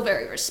still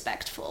very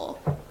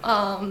respectful.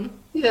 And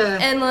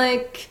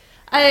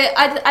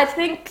I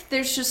think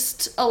there's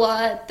just a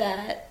lot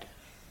that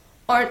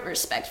aren't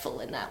respectful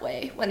in that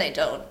way when they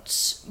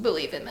don't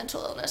believe in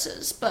mental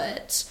illnesses.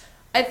 But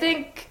I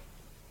think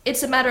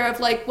it's a matter of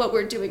what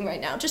we're doing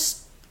right now,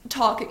 just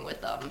talking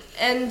with them.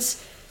 And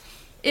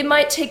it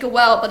might take a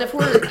while, but if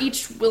we're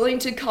each willing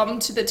to come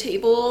to the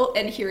table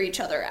and hear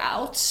each other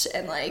out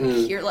and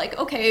hear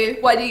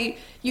okay, why do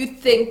you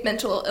think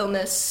mental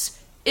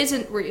illness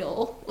isn't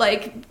real?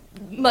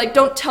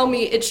 Don't tell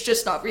me it's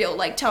just not real.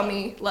 Tell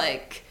me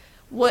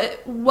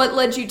what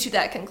led you to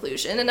that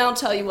conclusion, and I'll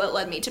tell you what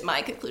led me to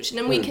my conclusion,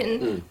 and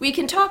we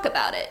can talk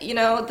about it.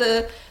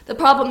 The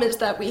problem is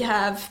that we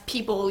have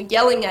people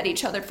yelling at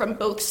each other from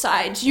both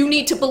sides. You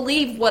need to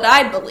believe what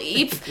I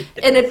believe,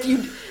 and if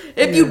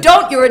you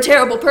don't, you're a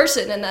terrible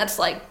person, and that's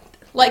like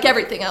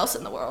everything else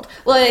in the world.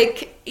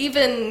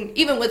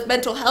 Even with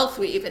mental health,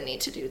 we even need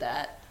to do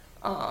that.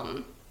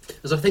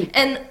 As I think,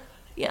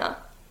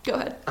 go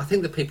ahead. I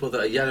think the people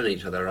that are yelling at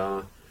each other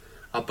are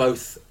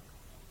both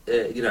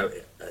you know,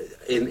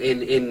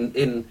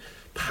 in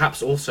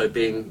perhaps also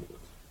being,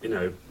 you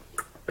know,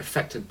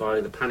 affected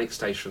by the panic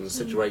station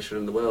situation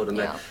in the world, and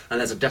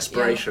there's a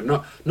desperation,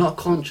 not a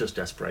conscious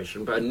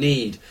desperation, but a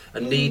need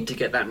to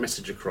get that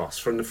message across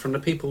from the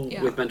people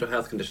with mental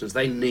health conditions.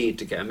 They need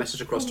to get a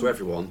message across to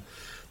everyone.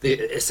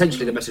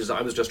 Essentially the message that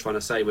I was just trying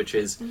to say, which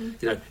is, you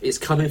know, it's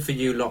coming for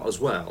you lot as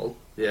well.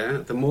 Yeah,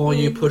 the more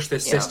you push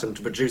this system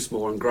to produce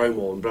more and grow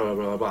more and blah blah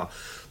blah blah,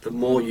 the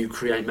more you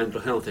create mental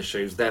health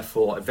issues.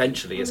 Therefore,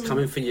 eventually, it's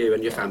coming for you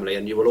and your family,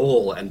 and you will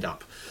all end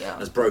up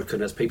as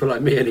broken as people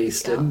like me and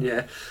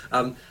Eastin.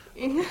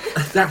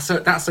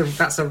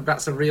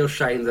 That's a real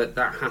shame that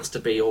has to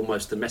be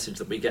almost the message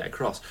that we get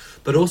across.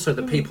 But also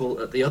the people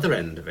at the other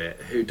end of it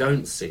who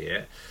don't see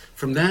it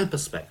from their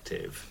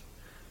perspective.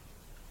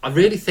 I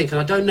really think,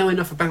 and I don't know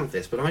enough about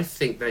this, but I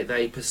think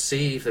they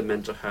perceive the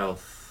mental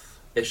health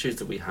issues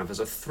that we have as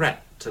a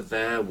threat to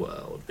their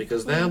world,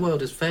 because their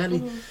world is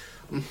fairly...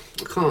 I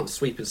can't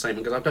sweep in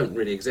statement because I don't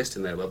really exist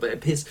in their world, but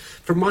it is,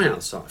 from my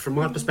outside, from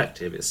my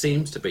perspective, it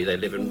seems to be they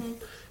live in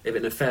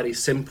a fairly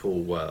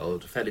simple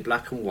world, a fairly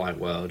black and white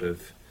world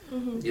of,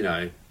 you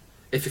know,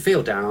 if you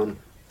feel down,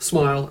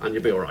 smile and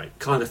you'll be all right,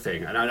 kind of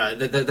thing. And I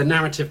know the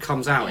narrative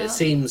comes out. It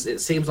seems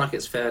like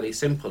it's fairly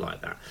simple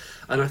like that.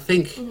 And I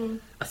think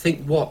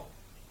what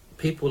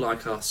people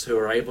like us who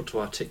are able to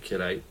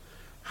articulate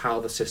how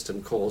the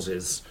system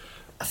causes,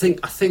 I think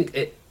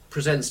it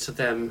presents to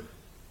them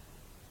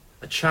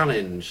a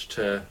challenge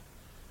to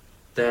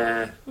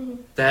their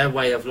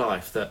way of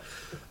life. That,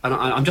 and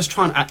I'm just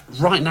trying.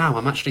 Right now,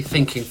 I'm actually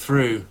thinking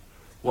through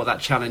what that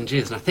challenge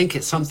is, and I think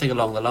it's something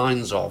along the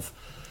lines of,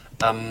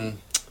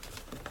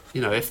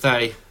 you know, if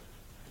they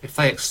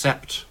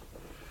accept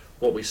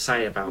what we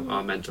say about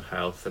our mental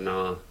health and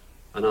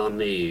our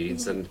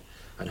needs and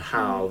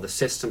how the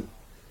system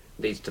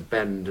needs to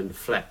bend and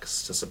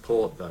flex to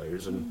support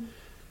those, and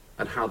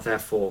how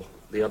therefore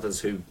the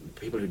others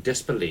people who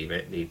disbelieve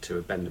it need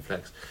to bend and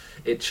flex.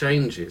 It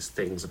changes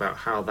things about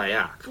how they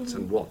act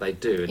and what they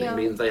do, and it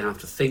means they have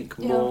to think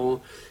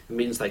more. It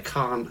means they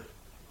can't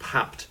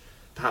perhaps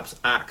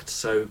act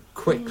so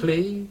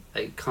quickly.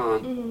 They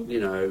can't, you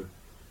know,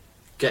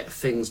 get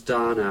things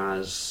done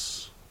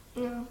as.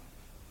 And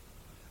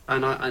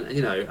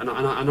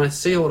I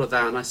see all of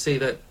that, and I see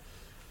that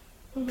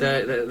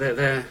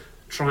they're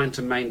trying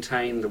to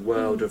maintain the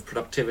world of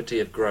productivity,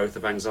 of growth,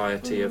 of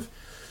anxiety, of.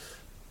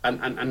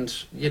 And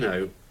you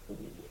know,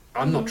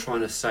 I'm not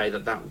trying to say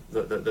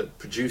that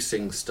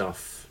producing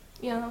stuff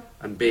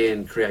and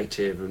being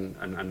creative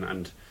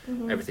and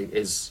everything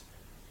is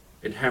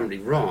inherently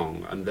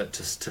wrong, and that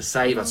to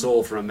save us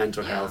all from a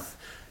mental health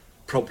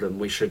problem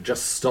we should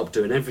just stop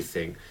doing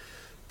everything.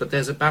 But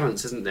there's a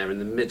balance, isn't there, in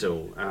the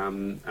middle,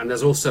 and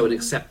there's also an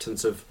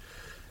acceptance of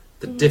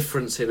the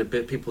difference in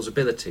people's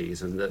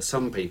abilities, and that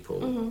some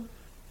people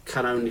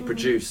can only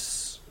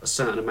produce a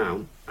certain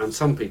amount, and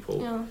some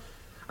people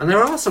and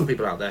there are some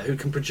people out there who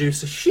can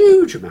produce a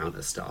huge amount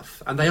of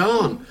stuff, and they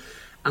aren't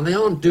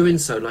doing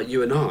so like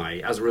you and I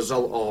as a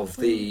result of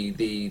the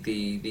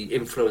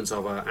influence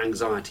of our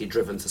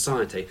anxiety-driven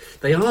society.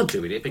 They are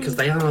doing it because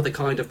they are the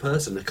kind of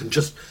person that can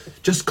just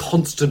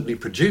constantly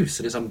produce,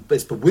 and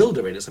it's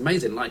bewildering. It's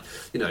amazing, like,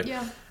 you know.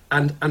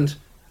 And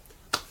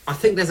I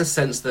think there's a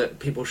sense that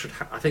people should.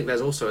 I think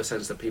there's also a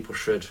sense that people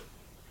should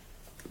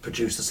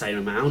produce the same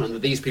amount, and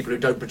that these people who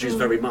don't produce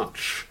very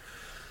much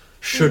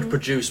should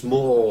produce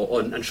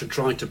more, and should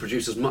try to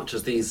produce as much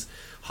as these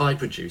high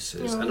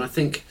producers. And I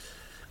think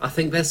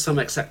there's some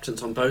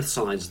acceptance on both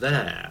sides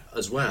there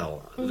as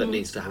well that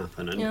needs to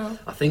happen. And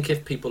I think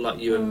if people like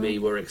you and me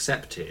were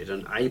accepted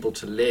and able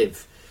to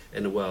live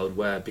in a world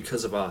where,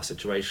 because of our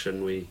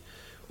situation, we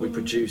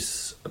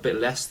produce a bit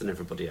less than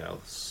everybody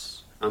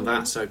else, and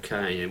that's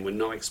okay, and we're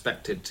not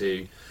expected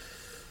to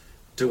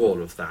do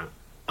all of that,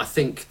 I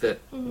think that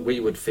we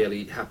would feel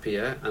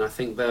happier. And I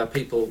think there are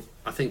people.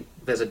 I think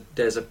there's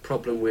a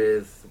problem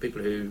with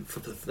people who.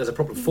 There's a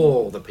problem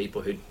for the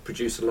people who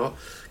produce a lot,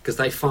 because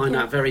they find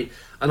that very.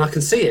 And I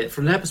can see it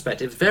from their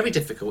perspective. It's very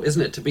difficult,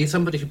 isn't it, to be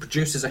somebody who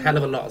produces a hell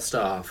of a lot of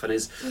stuff and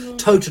is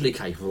totally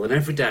capable, and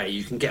every day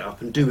you can get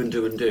up and do and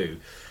do and do.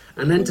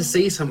 And then to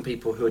see some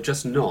people who are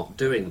just not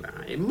doing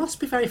that, it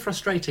must be very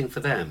frustrating for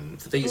them,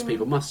 for these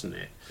people, mustn't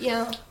it?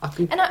 Yeah.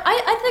 And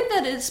I think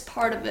that is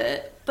part of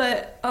it.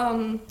 But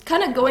kind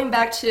of going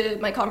back to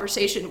my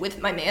conversation with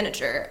my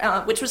manager,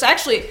 which was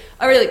actually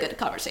a really good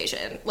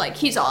conversation. Like,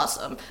 he's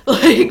awesome.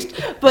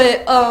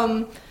 But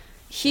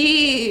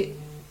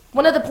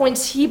one of the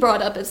points he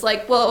brought up is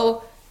like,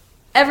 well,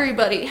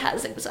 everybody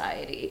has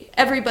anxiety.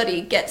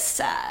 Everybody gets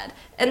sad.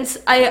 And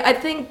I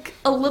think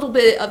a little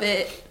bit of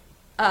it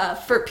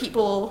for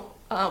people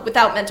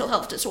without mental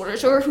health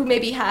disorders, or who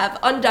maybe have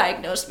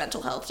undiagnosed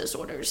mental health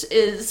disorders,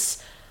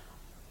 is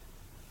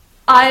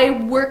I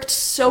worked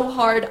so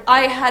hard,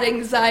 I had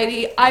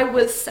anxiety, I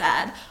was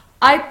sad,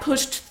 I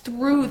pushed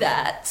through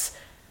that.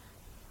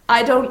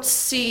 I don't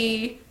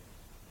see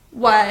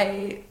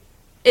why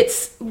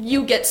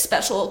you get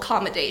special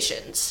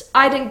accommodations.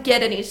 I didn't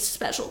get any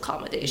special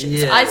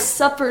accommodations. I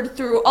suffered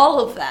through all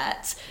of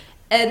that,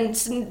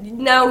 and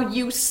now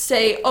you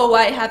say, oh,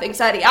 I have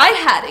anxiety. I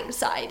had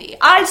anxiety.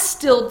 I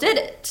still did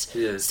it.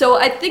 Yeah. So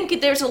I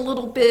think there's a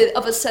little bit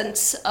of a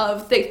sense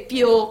of they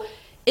feel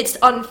it's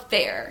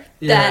unfair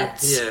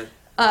that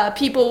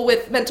people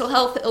with mental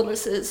health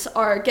illnesses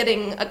are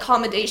getting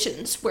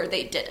accommodations where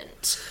they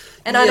didn't.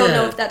 And I don't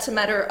know if that's a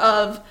matter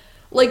of,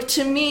 like,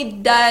 to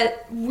me,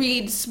 that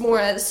reads more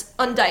as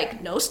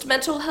undiagnosed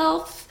mental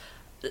health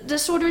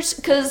disorders,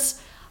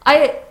 because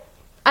I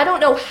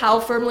don't know how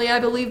firmly I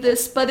believe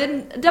this, but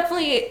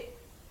definitely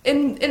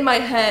in my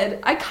head,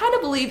 I kind of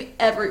believe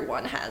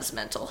everyone has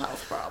mental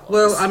health problems.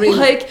 Well, I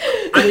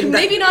mean,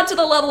 maybe not to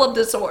the level of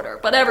disorder,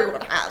 but everyone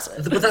has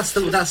it. But that's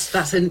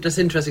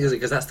interesting, isn't it?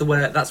 Because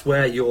that's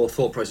where your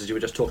thought process you were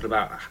just talking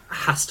about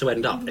has to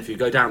end up if you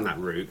go down that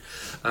route.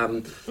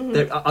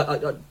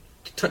 I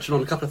touching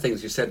on a couple of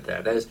things you said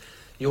there.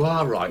 You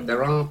are right.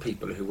 There are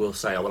people who will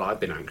say, "Oh, well, I've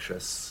been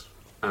anxious,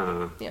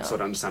 so I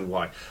don't understand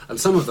why." And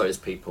some of those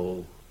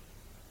people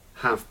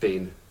have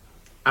been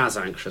as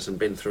anxious and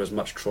been through as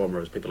much trauma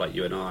as people like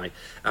you and I,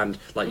 and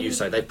like you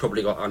say, they've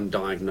probably got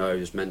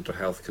undiagnosed mental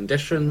health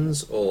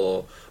conditions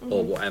or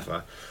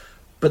whatever.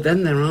 But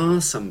then there are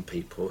some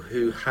people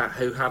who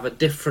have a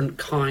different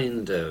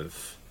kind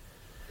of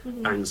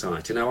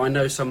anxiety. Now, I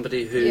know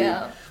somebody who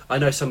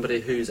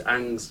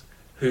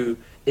who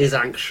is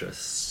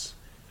anxious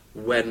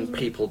when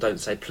people don't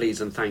say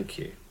please and thank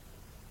you.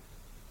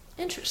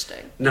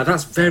 Interesting. Now,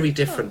 that's very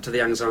different to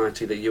the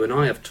anxiety that you and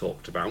I have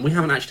talked about, and we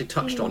haven't actually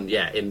touched on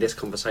yet in this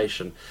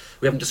conversation.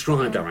 We haven't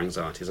described our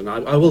anxieties, and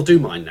I will do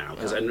mine now,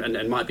 and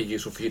it might be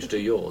useful for you to do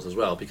yours as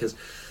well, because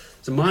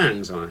so my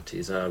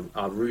anxieties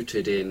are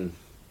rooted in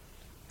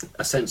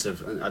a sense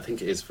of, and I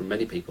think it is for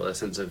many people, a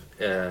sense of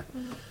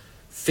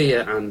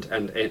fear and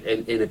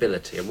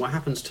inability. And what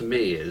happens to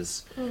me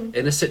is,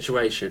 in a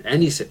situation,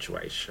 any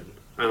situation,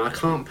 and I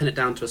can't pin it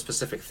down to a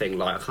specific thing,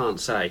 like I can't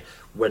say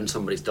when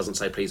somebody doesn't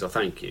say please or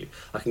thank you.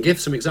 I can give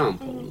some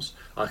examples.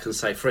 I can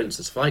say, for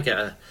instance, if I get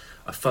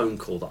a phone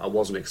call that I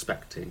wasn't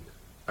expecting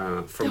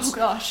from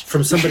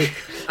somebody,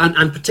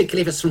 and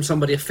particularly if it's from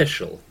somebody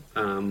official,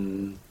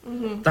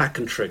 that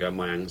can trigger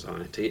my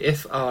anxiety.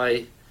 If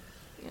I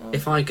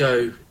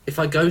go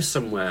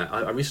somewhere,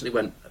 I recently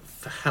went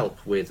for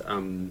help with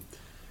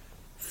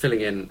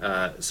filling in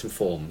some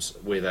forms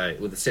with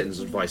the Citizens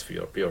Advice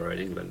Bureau in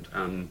England,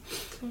 and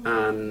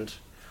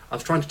I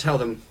was trying to tell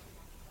them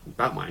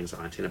about my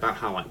anxiety and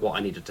about what I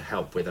needed to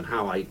help with and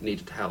how I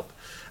needed to help.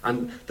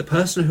 And the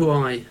person who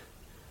I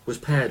was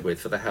paired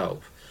with for the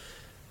help,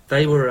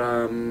 they were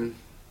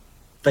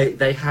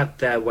they had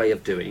their way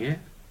of doing it.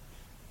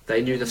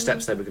 They knew the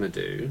steps they were going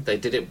to do. They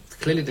did it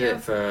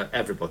for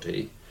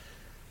everybody,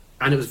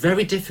 and it was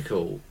very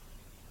difficult.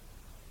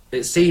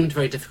 It seemed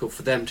very difficult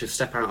for them to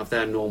step out of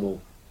their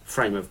normal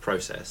frame of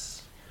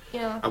process.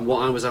 Yeah. And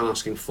what I was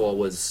asking for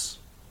was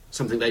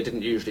something they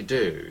didn't usually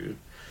do,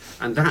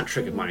 and that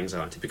triggered my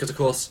anxiety, because of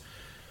course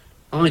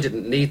I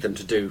didn't need them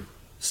to do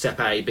step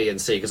A, B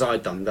and C because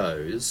I'd done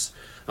those.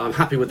 I'm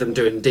happy with them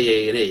doing D,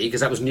 E and E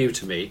because that was new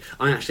to me.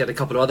 I actually had a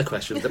couple of other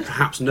questions that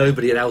perhaps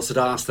nobody else had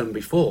asked them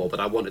before,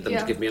 but I wanted them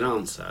to give me an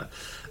answer.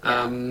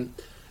 And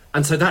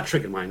so that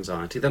triggered my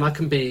anxiety. Then I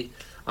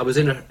was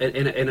in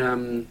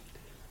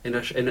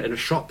a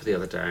shop the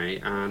other day,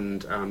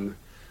 and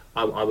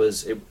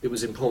it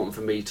was important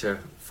for me to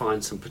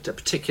find a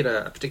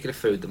particular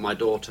food that my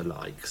daughter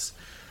likes.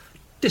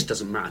 This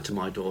doesn't matter to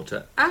my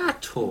daughter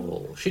at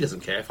all. She doesn't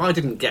care. If I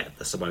didn't get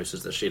the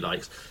samosas that she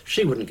likes,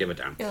 she wouldn't give a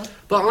damn. Yeah.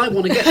 But I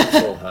want to get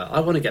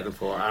them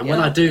for her. And when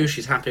I do,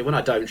 she's happy. When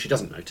I don't, she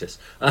doesn't notice.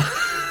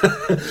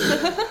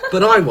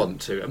 But I want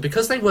to. And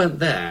because they weren't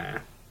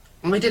there,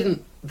 I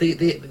didn't.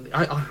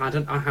 I had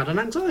an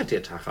anxiety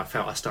attack. I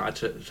felt I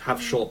started to have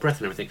short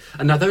breath and everything.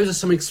 And now those are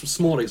some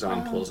small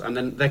examples, and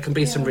then there can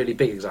be some really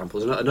big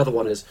examples. Another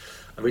one is,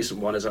 a recent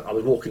one is, I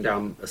was walking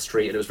down a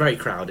street and it was very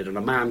crowded, and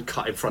a man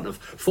cut in front of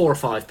 4 or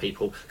 5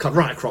 people, cut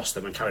right across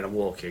them and carried on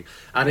walking.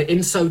 And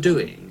in so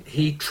doing,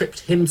 he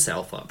tripped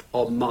himself up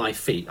on my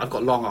feet. I've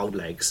got long old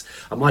legs,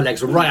 and my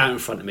legs were right out in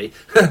front of me.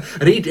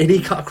 and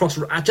he cut across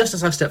just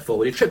as I stepped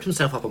forward. He tripped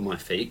himself up on my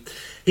feet.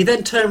 He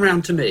then turned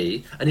round to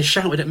me and he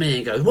shouted at me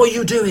and goes, "What are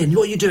you doing?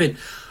 What are you doing?"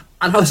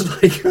 And I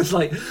was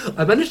like,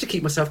 I managed to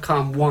keep myself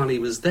calm while he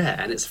was there,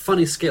 and it's a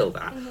funny skill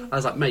that. I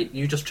was like, "Mate,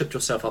 you just tripped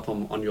yourself up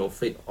on your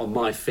feet, on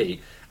my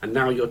feet, and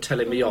now you're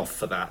telling me off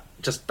for that.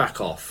 Just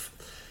back off."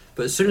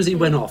 But as soon as he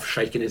went off,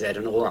 shaking his head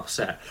and all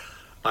upset,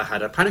 I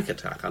had a panic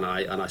attack, and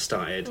I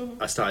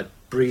started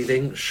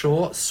breathing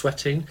short,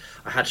 sweating.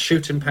 I had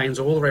shooting pains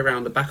all the way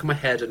around the back of my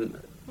head and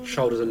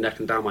shoulders and neck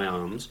and down my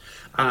arms,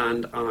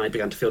 and I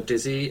began to feel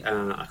dizzy.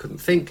 I couldn't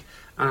think,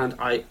 and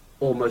I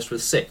almost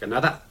was sick. And now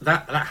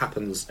that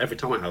happens every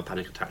time I have a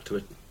panic attack to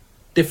a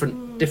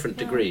different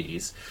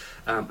degrees,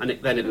 and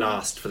it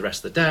lasts for the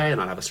rest of the day, and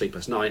I'll have a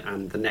sleepless night,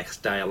 and the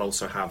next day I'll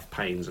also have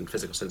pains and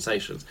physical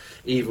sensations.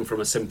 Even from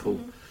a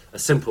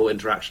simple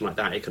interaction like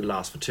that, it can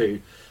last for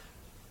 2.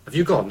 Have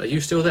you gone? Are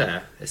you still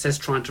there? It says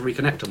trying to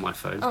reconnect on my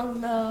phone. Oh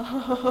no.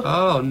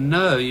 Oh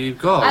no, you've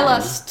gone. I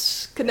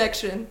lost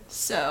connection,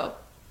 so.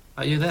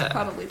 Are you there?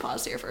 Probably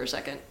pause here for a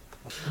second.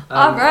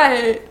 All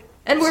right,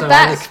 and we're so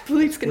back.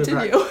 Please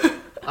continue.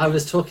 I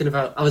was talking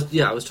about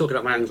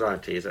my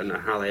anxieties and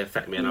how they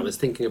affect me, and I was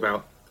thinking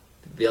about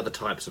the other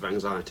types of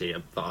anxiety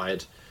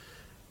that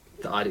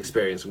I'd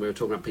experienced, and we were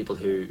talking about people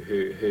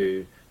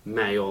who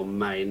may or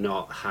may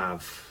not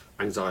have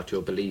anxiety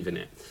or believe in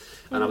it.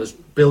 And I was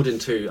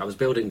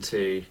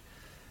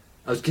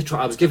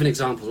giving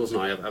examples, wasn't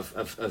I,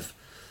 of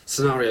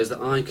scenarios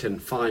that I can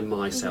find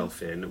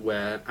myself in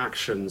where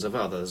actions of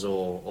others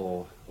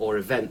or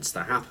events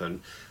that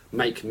happen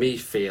make me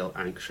feel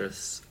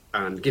anxious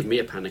and give me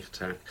a panic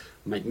attack,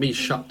 make me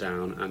shut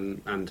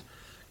down and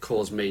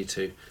cause me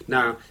to...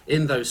 Now,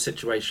 in those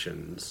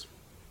situations,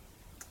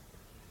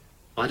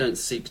 I don't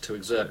seek to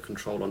exert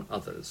control on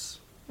others.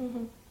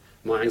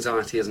 My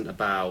anxiety isn't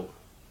about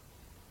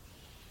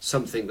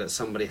something that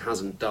somebody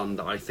hasn't done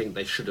that I think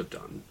they should have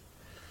done.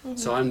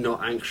 So I'm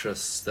not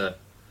anxious that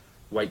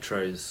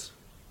Waitrose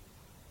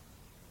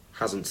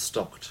hasn't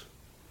stocked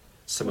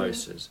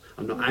samosas.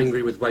 I'm not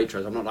angry with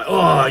Waitrose. I'm not like,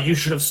 oh, you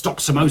should have stocked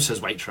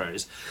samosas,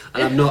 Waitrose.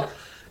 And I'm not,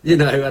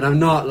 and I'm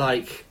not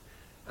like,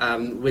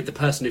 with the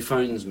person who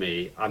phones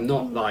me, I'm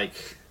not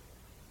like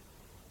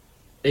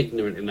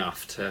ignorant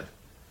enough to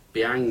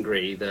be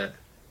angry that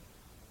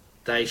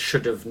they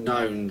should have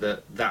known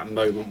that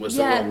moment was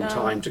the wrong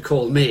time to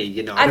call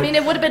me, I mean,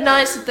 it would have been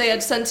nice if they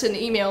had sent an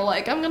email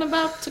like, I'm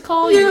about to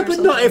call you. Yeah, but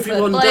not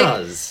everyone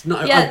does.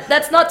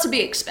 That's not to be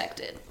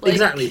expected.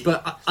 Exactly,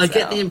 but I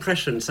get the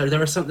impression, so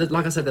there are some,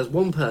 like I said, there's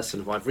one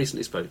person who I've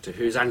recently spoke to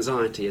whose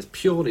anxiety is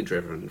purely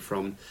driven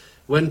from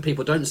when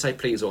people don't say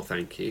please or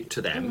thank you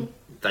to them,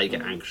 they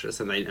get anxious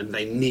and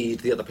they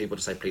need the other people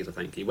to say please or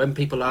thank you. When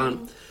people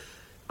aren't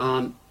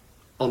on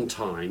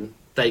time,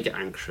 they get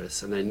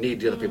anxious and they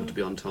need the other people to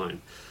be on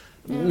time.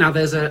 Now,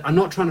 I'm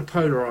not trying to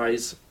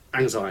polarise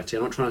anxiety.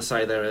 I'm not trying to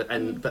say they're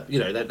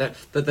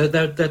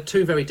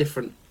two very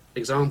different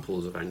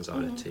examples of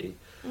anxiety.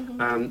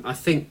 I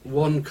think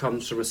one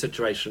comes from a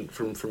situation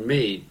from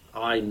me.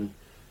 My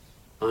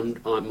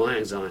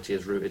anxiety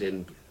is rooted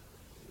in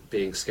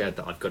being scared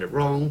that I've got it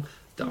wrong,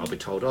 that I'll be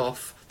told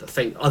off,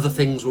 that other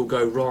things will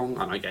go wrong,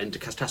 and I get into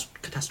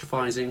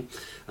catastrophising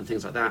and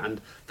things like that, and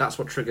that's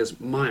what triggers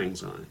my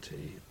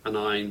anxiety.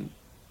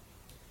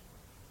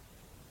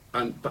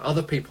 But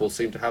other people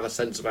seem to have a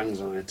sense of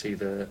anxiety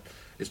that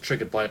is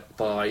triggered by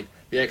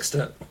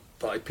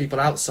people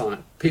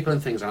outside, people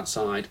and things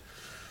outside,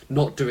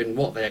 not doing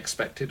what they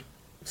expected.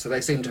 So they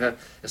seem to.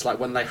 It's like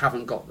when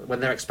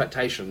their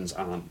expectations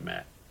aren't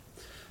met.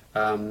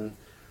 And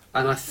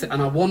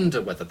I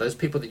wonder whether those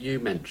people that you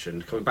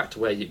mentioned, coming back to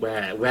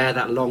where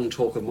that long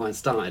talk of mine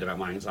started about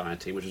my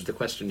anxiety, which was the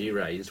question you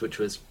raised, which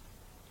was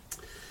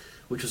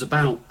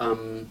about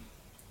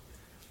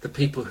the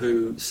people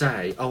who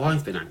say, oh,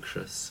 I've been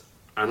anxious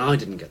and I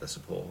didn't get the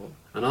support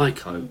and I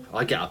cope,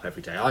 I get up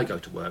every day, I go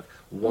to work,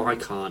 why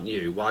can't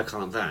you, why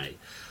can't they?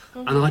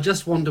 And I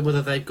just wonder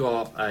whether they've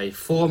got a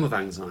form of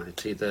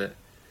anxiety that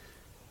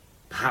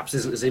perhaps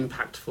isn't as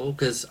impactful,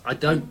 because I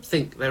don't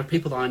think, there are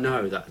people that I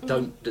know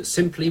that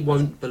simply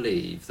won't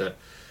believe that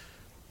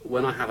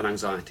when I have an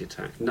anxiety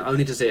attack, not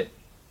only does it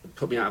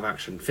put me out of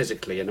action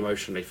physically and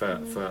emotionally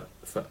for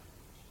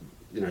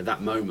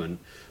that moment,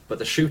 but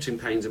the shooting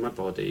pains in my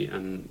body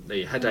and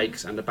the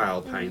headaches and the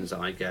bowel pains that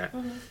I get,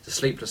 the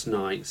sleepless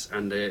nights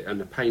and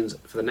the pains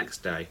for the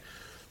next day,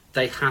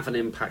 they have an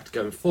impact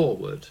going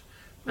forward.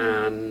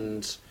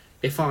 And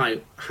if I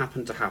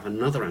happen to have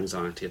another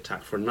anxiety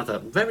attack for another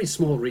very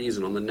small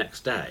reason on the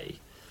next day,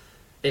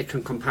 it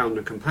can compound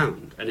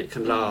and it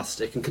can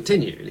last, it can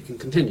continue.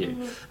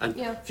 And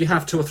if you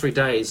have 2 or 3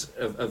 days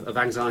of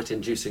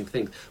anxiety-inducing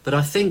things, but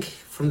I think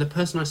from the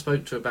person I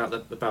spoke to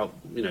about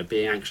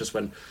being anxious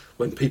when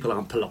people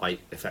aren't polite,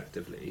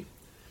 effectively,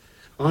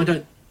 I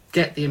don't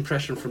get the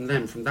impression from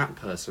that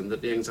person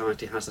that the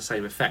anxiety has the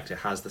same effect. It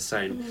has the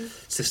same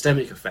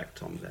systemic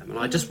effect on them, and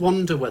I just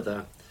wonder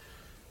whether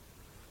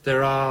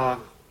there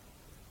are.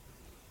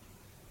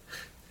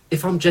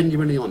 If I'm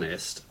genuinely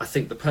honest, I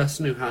think the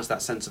person who has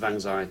that sense of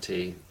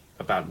anxiety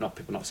about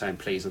people not saying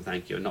please and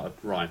thank you and not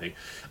arriving,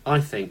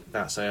 I think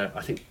that's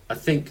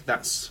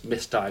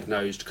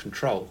misdiagnosed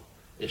control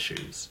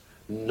issues,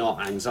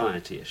 not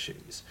anxiety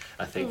issues.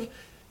 I think,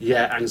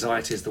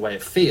 anxiety is the way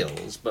it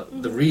feels,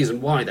 but the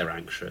reason why they're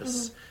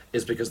anxious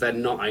is because they're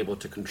not able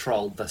to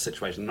control the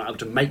situation. They're not able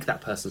to make that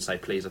person say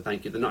please and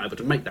thank you. They're not able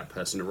to make that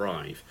person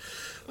arrive.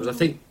 Because I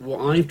think what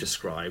I've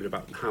described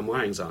about how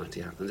my anxiety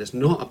happens, it's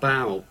not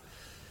about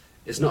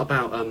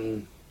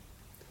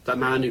that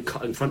man who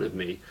cut in front of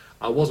me.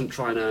 I wasn't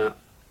trying to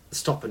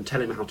stop and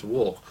tell him how to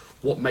walk.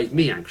 What made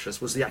me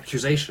anxious was the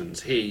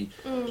accusations he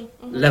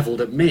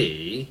levelled at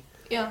me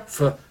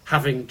for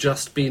having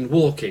just been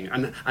walking,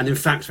 and in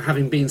fact for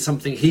having been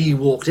something he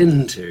walked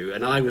into,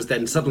 and I was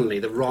then suddenly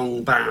the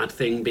wrong bad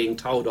thing being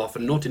told off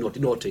and naughty. I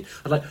was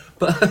like,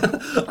 but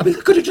I mean, I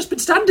could have just been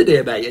standing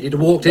here, mate, and you'd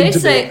have walked into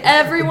me. They say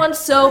everyone's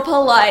so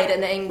polite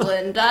in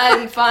England.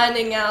 I'm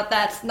finding out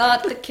that's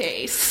not the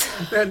case.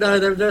 No,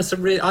 there's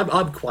some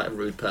I'm quite a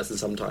rude person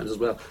sometimes as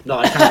well. No,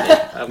 I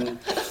can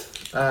be.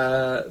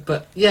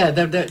 But yeah,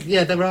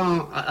 there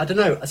are. I don't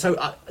know. So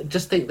I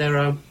just think there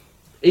are,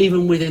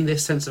 even within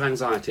this sense of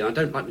anxiety. And I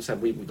don't, like you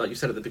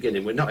said at the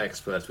beginning, we're not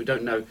experts. We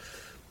don't know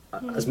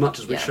as much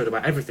as we should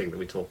about everything that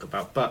we talk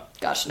about. But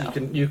Gosh, no.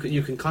 you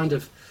can kind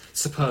of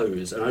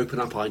suppose and open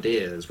up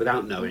ideas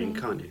without knowing,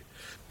 can't you?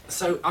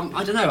 So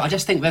I don't know. I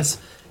just think there's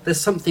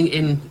something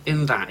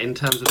in that, in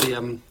terms of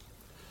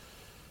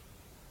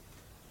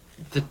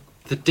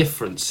the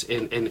difference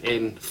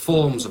in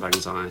forms of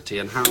anxiety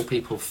and how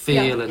people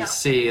feel and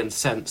see and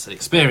sense and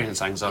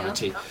experience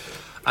anxiety,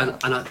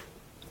 and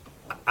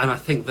I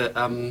think that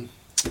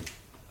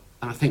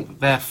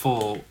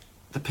therefore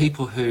the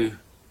people who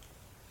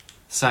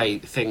say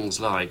things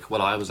like,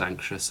 well, I was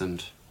anxious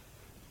and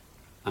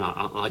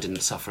I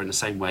didn't suffer in the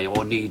same way,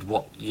 or need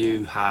what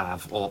you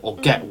have, or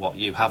get what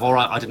you have, or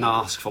I didn't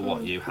ask for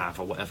what you have,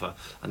 or whatever,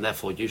 and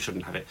therefore you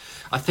shouldn't have it.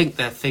 I think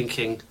they're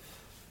thinking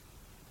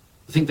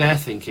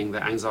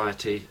that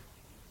anxiety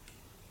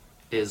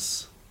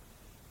is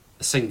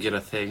a singular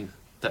thing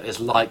that is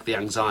like the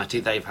anxiety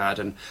they've had,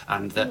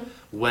 and that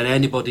when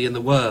anybody in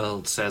the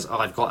world says, oh,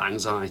 I've got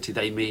anxiety,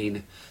 they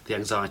mean the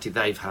anxiety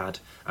they've had,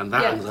 and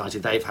that anxiety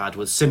they've had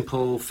was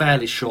simple,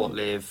 fairly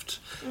short-lived,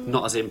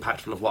 not as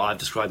impactful of what I've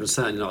described, and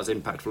certainly not as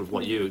impactful of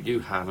what you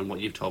have and what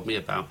you've told me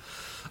about.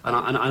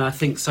 And I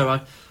think so.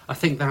 I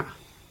think that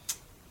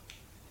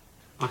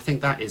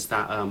is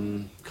that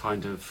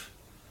kind of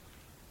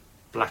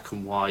black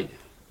and white,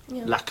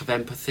 lack of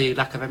empathy,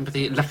 lack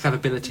of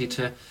ability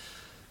to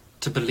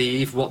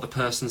believe what the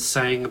person's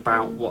saying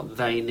about what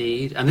they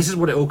need. And this is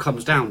what it all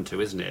comes down to,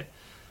 isn't it?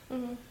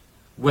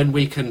 When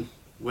we can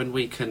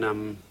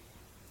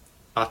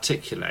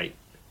articulate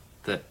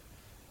that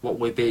what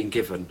we're being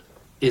given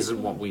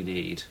isn't what we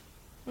need.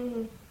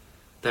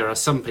 There are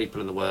some people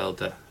in the world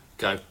that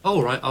go,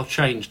 all right, I'll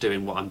change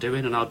doing what I'm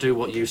doing and I'll do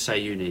what you say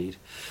you need.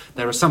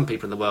 There are some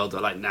people in the world that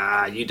are like,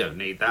 nah, you don't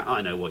need that,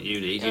 I know what you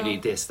need, you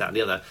need this, that and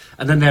the other.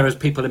 And then there is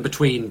people in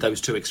between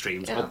those two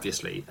extremes,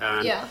 obviously.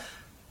 And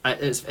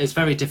it's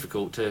very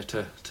difficult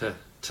to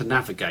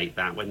navigate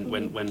that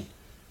when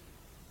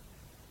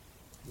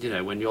you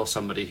know, when you're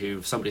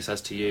somebody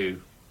says to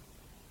you,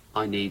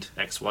 I need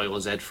X, Y,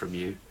 or Z from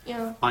you.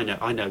 I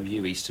know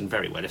you, Eastin,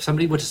 very well. If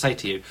somebody were to say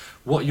to you,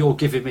 what you're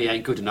giving me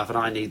ain't good enough and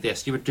I need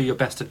this, you would do your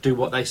best to do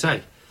what they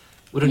say,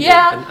 wouldn't you?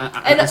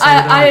 And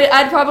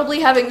I'd probably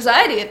have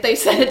anxiety if they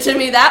said it to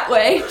me that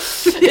way.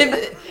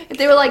 If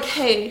they were like,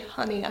 hey,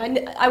 honey,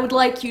 I would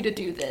like you to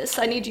do this.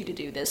 I need you to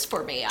do this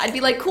for me. I'd be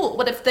like, cool.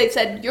 What if they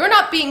said, you're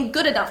not being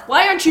good enough.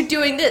 Why aren't you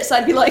doing this?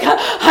 I'd be like,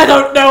 I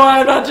don't know why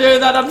I'm not doing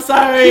that. I'm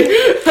sorry.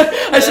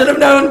 I should have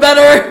known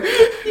better.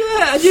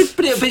 Yeah,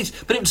 but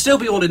it would still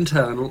be all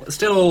internal,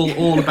 still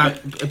all about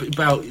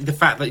the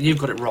fact that you've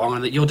got it wrong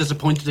and that you're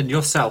disappointed in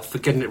yourself for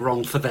getting it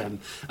wrong for them.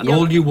 And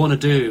all you want to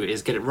do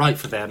is get it right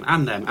for them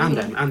and them and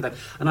them and them.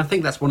 And I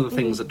think that's one of the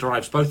things that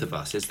drives both of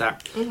us, is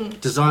that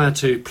desire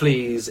to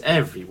please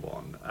everyone.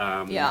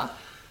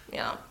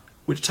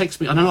 Which takes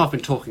me, I know I've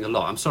been talking a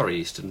lot, I'm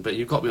sorry, Eastin, but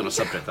you've got me on a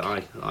subject that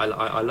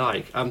I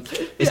like.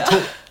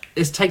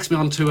 It takes me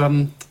on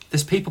to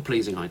this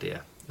people-pleasing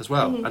idea as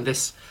well, and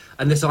this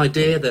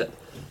idea that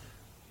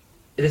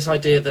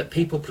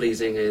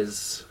people-pleasing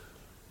is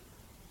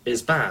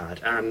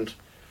bad, and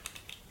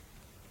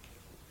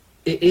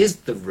it is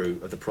the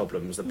root of the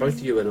problems that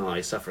both you and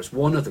I suffer. It's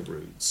one of the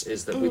roots,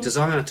 is that we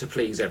desire to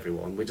please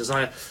everyone. We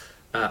desire,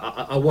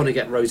 I want to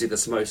get Rosie the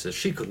samosas.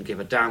 She couldn't give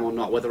a damn or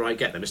not whether I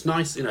get them. It's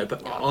nice, you know,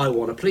 but I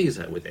want to please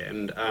her with it.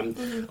 And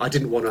I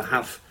didn't want to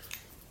have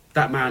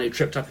that man who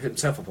tripped up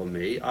himself up on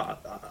me.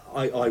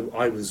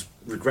 I was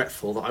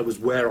regretful that I was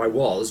where I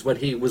was when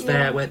he was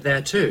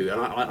there too.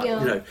 And you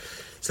know,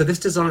 so this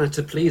desire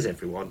to please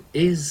everyone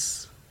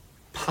is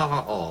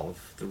part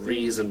of the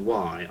reason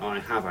why I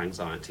have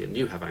anxiety and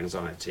you have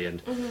anxiety,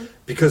 and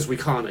because we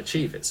can't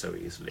achieve it so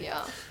easily.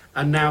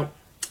 And now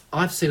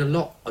I've seen a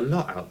lot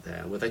out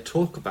there where they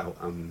talk about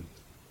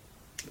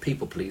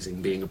people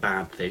pleasing being a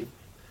bad thing.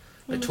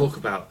 They talk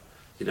about,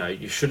 you know,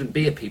 you shouldn't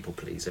be a people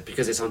pleaser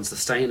because it's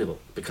unsustainable,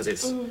 because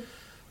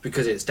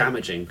it's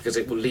damaging, because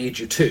it will lead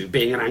you to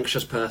being an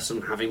anxious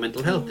person, having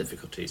mental health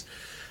difficulties.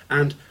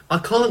 And I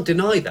can't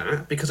deny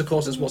that, because of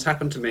course it's what's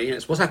happened to me and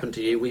it's what's happened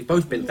to you. We've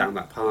both been down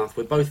that path,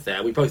 we're both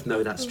there, we both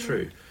know that's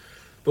true.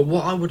 But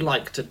what I would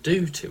like to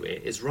do to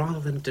it is, rather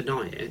than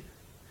deny it,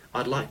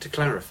 I'd like to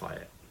clarify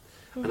it.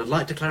 And I'd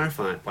like to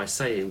clarify it by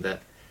saying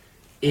that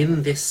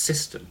in this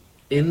system,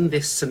 in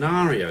this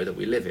scenario that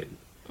we live in,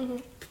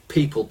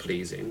 people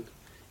pleasing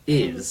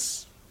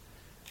is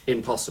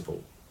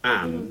impossible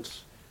and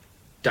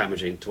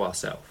damaging to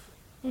ourselves.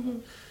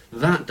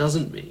 That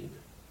doesn't mean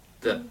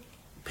that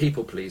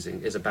people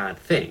pleasing is a bad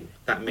thing.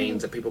 That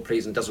means that people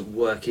pleasing doesn't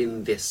work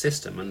in this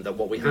system, and that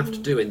what we have to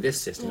do in this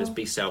system is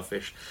be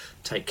selfish,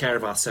 take care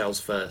of ourselves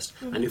first,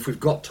 and if we've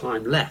got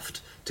time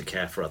left to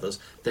care for others,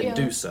 then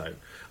do so.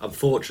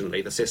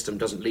 Unfortunately, the system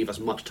doesn't leave us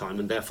much time,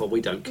 and therefore we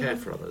don't care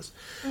for others.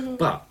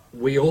 But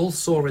we all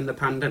saw in the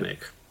pandemic,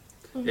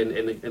 in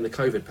the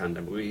COVID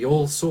pandemic, we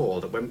all saw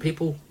that when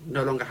people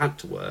no longer had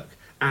to work,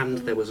 and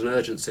there was an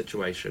urgent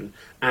situation,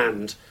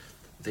 and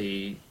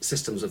the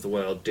systems of the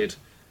world did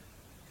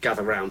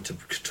gather round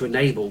to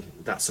enable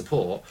that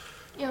support,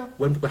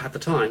 when people had the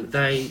time,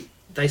 they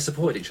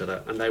supported each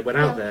other, and they went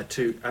out there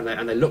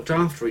and they looked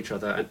after each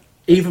other, and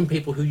even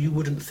people who you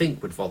wouldn't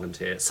think would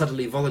volunteer,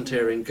 suddenly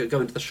volunteering,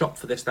 going to the shop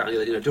for this, that, and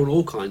the other, doing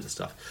all kinds of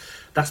stuff.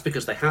 That's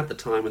because they had the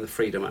time and the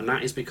freedom, and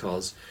that is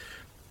because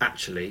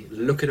actually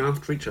looking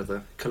after each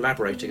other,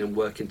 collaborating and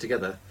working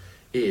together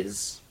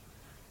is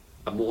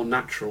a more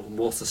natural,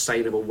 more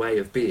sustainable way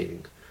of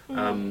being.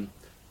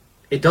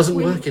 It doesn't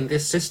work in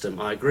this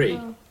system, I agree,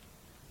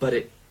 but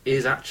it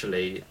is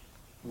actually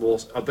more.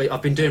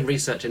 I've been doing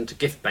research into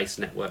gift-based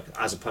networks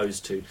as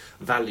opposed to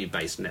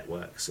value-based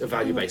networks, a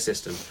value-based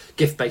system.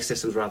 Gift-based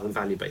systems rather than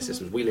value-based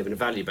systems. We live in a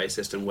value-based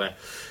system where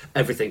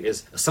everything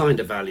is assigned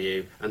a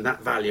value, and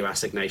that value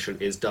assignation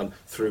is done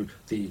through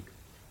the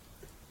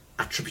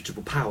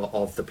attributable power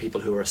of the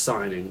people who are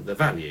assigning the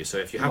value. So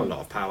if you have a lot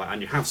of power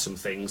and you have some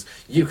things,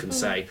 you can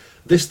say,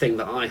 this thing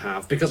that I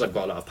have, because I've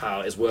got a lot of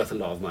power, is worth a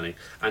lot of money.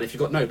 And if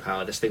you've got no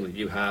power, this thing that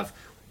you have,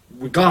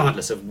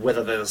 regardless of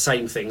whether they're the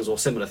same things or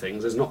similar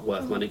things, is not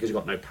worth money because you've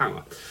got no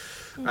power.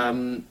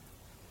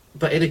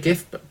 But in a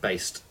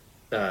gift-based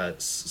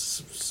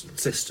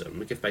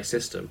system,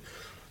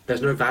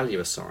 there's no value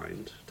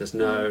assigned. There's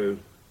no,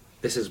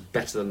 this is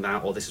better than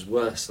that or this is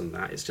worse than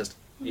that. It's just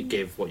you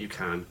give what you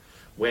can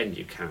when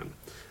you can.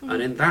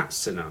 And in that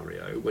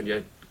scenario, when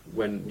you're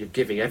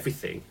giving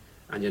everything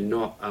and you're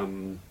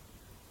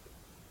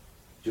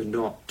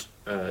not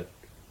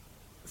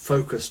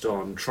focused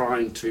on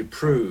trying to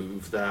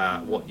prove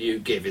that what you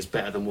give is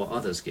better than what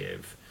others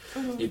give,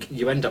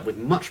 you end up with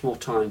much more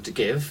time to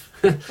give,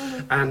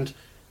 and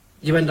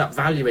you end up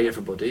valuing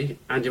everybody,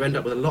 and you end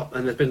up with a lot.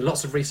 And there's been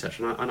lots of research,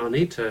 and I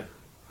need to.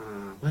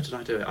 Where did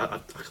I do it?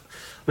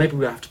 Maybe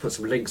we'll have to put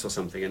some links or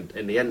something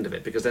in the end of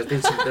it, because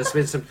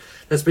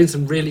there's been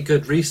some really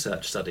good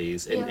research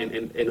studies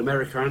in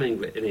America and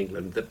in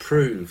England that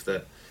prove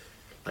that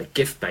like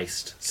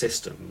gift-based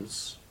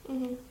systems,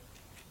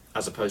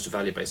 as opposed to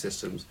value-based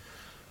systems,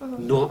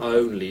 not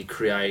only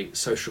create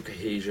social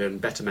cohesion,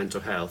 better mental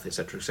health,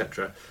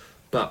 etc.,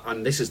 but,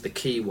 and this is the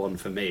key one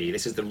for me,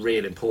 this is the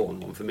real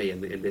important one for me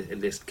in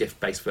this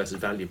gift-based versus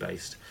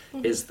value-based,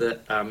 is that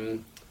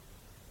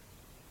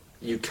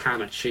you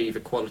can achieve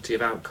equality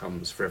of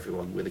outcomes for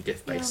everyone with a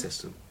gift-based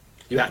system.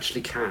 You actually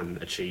can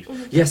achieve.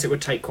 Yes, it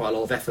would take quite a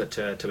lot of effort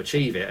to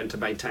achieve it and to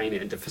maintain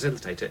it and to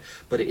facilitate it,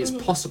 but it is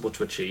possible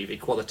to achieve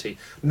equality,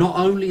 not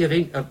only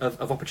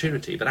of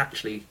opportunity, but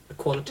actually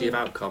equality of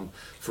outcome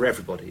for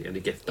everybody in a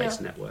gift-based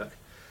network.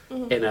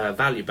 In a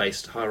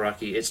value-based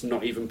hierarchy, it's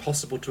not even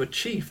possible to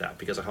achieve that,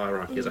 because a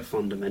hierarchy is a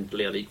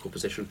fundamentally unequal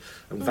position,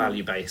 and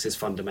value-based is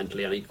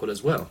fundamentally unequal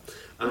as well.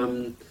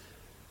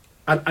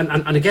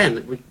 And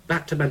again,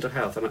 back to mental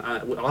health, and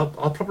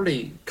I'll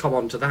probably come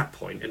on to that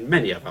point in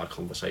many of our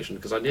conversations,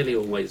 because I nearly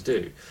always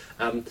do.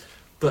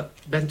 But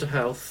mental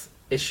health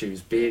issues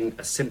being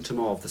a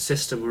symptom of the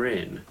system we're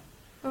in,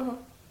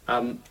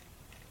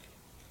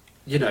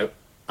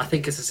 I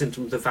think it's a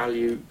symptom of the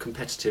value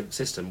competitive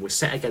system. We're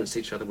set against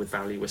each other with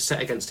value, we're set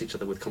against each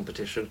other with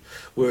competition,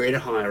 we're in a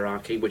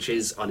hierarchy which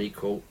is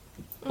unequal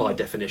by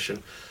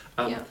definition.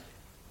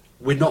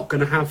 We're not going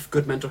to have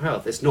good mental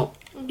health. It's not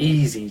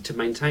easy to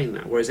maintain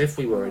that. Whereas if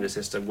we were in a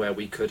system where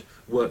we could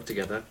work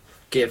together,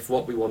 give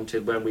what we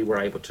wanted when we were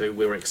able to,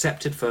 we were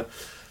accepted for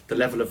the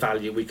level of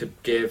value we could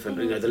give, and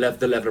the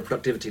level of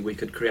productivity we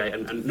could create,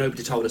 and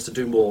nobody told us to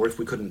do more if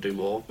we couldn't do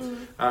more.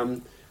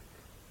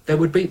 There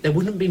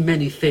wouldn't be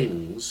many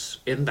things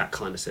in that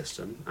kind of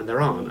system, and there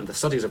aren't, and the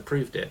studies have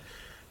proved it,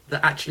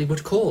 that actually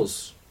would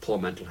cause poor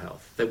mental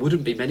health. There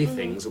wouldn't be many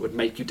things that would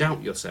make you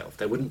doubt yourself.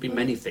 There wouldn't be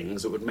many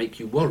things that would make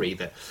you worry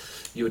that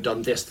you had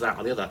done this, that,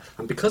 or the other.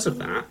 And because of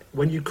that,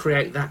 when you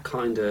create that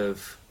kind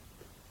of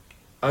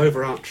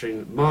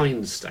overarching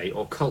mind state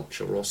or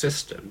culture or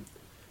system,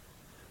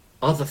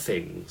 other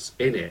things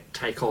in it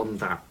take on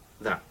that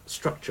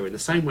structure, in the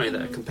same way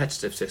that a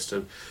competitive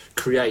system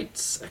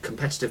creates a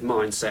competitive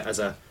mindset as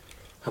a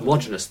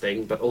homogenous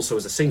thing, but also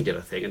as a singular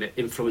thing, and it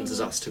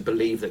influences us to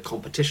believe that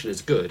competition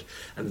is good,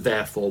 and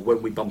therefore when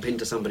we bump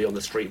into somebody on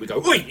the street we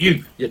go, "Oi,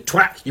 you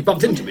twat, you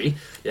bumped into me,"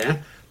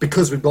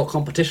 because we've got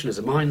competition as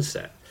a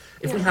mindset.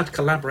 If we had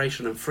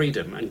collaboration and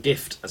freedom and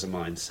gift as a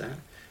mindset,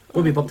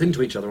 when we bumped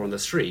into each other on the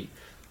street,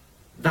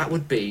 that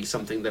would be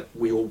something that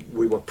we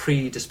were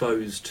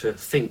predisposed to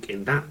think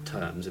in that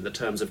terms, in the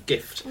terms of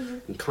gift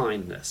and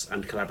kindness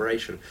and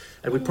collaboration,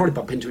 and we'd probably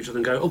bump into each other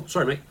and go, "Oh,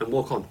 sorry mate," and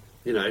walk on,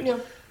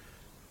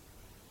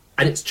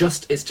 And it's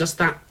just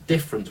that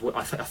difference.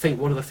 I think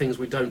one of the things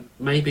we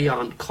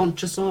aren't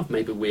conscious of,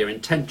 maybe we're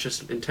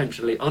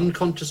intentionally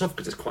unconscious of,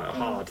 because it's quite a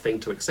hard thing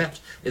to accept,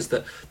 is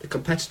that the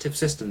competitive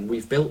system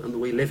we've built and that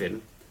we live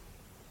in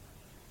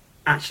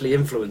actually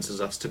influences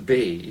us to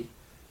be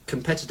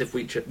competitive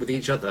with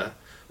each other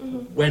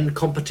when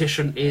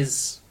competition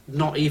is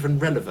not even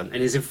relevant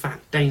and is in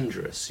fact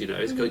dangerous.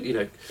 It's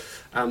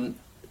and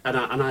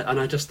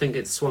I just think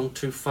it's swung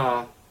too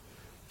far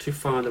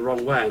in the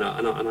wrong way, and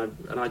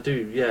I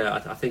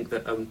think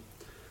that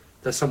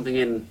there's something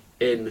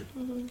in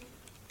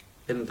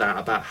in that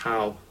about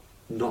how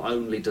not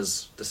only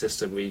does the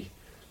system we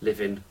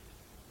live in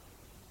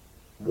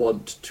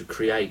want to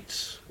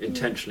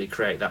intentionally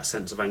create that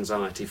sense of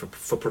anxiety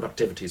for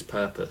productivity's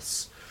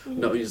purpose,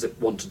 not only does it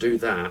want to do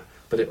that,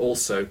 but it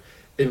also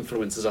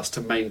influences us to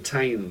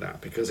maintain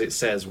that, because it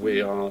says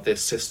we are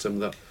this system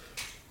that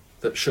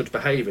should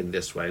behave in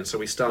this way, and so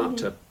we start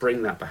to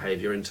bring that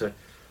behaviour into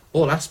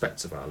all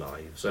aspects of our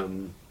lives,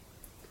 and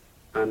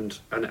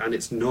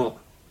it's not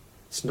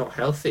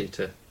healthy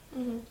to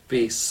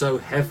be so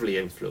heavily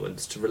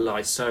influenced, to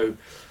rely so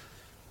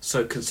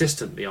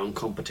consistently on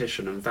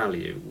competition and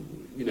value.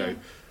 You know,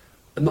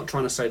 I'm not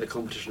trying to say that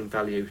competition and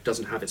value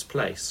doesn't have its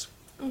place,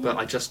 but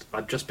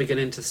I'm just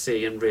beginning to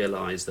see and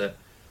realise that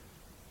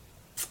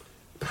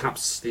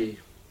perhaps the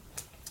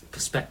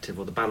perspective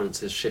or the balance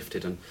has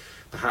shifted, and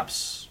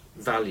perhaps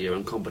value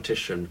and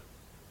competition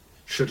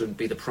shouldn't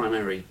be the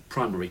primary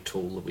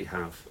tool that we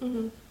have.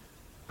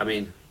 I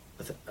mean,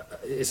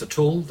 it's a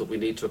tool that we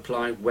need to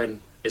apply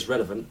when it's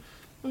relevant,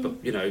 but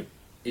you know,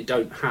 you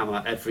don't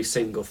hammer every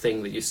single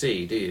thing that you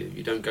see, do you?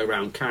 You don't go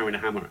around carrying a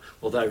hammer,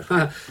 although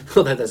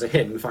there's a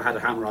hymn, if I had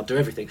a hammer I'd do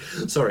everything.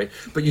 Sorry,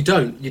 but you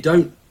don't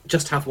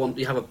just have one.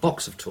 You have a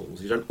box of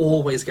tools. You don't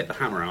always get the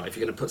hammer out if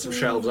you're going to put some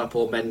shelves up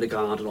or mend a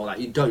garden and all that.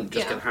 You don't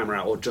just get the hammer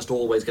out, or just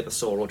always get the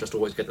saw, or just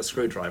always get the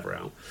screwdriver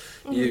out.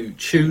 You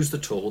choose the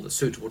tool that's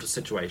suitable to the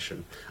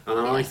situation, and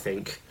I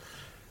think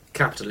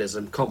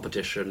capitalism,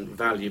 competition,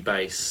 value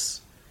base,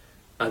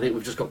 I think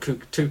we've just got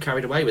too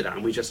carried away with that,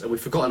 and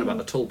we've forgotten about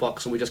the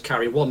toolbox, and we just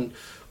carry one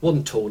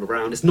tool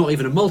around. It's not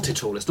even a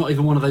multi-tool. It's not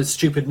even one of those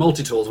stupid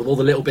multi-tools with all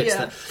the little bits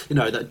that, you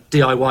know, that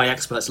DIY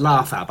experts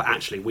laugh at, but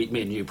actually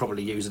me and you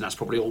probably use, and that's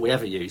probably all we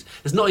ever use.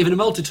 It's not even a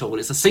multi-tool.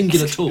 It's a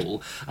singular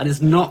tool, and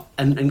it's not,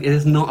 and it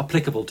is not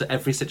applicable to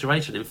every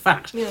situation. In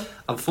fact,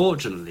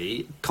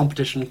 unfortunately,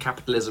 competition,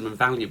 capitalism, and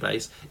value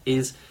base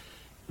is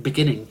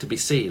beginning to be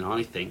seen,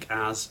 I think,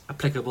 as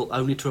applicable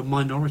only to a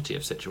minority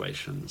of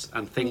situations,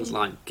 and things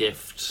like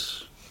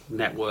gift,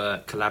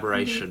 network,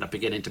 collaboration are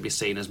beginning to be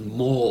seen as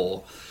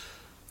more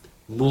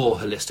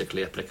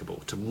holistically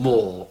applicable to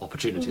more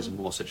opportunities and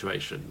more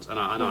situations. And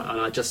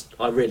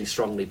I really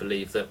strongly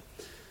believe that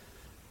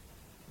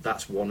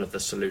that's one of the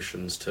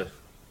solutions to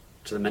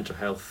the mental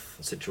health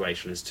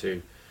situation, is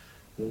to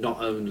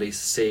not only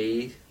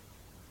see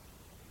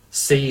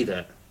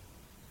that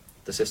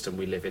the system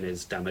we live in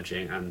is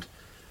damaging, and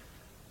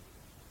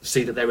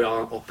see that there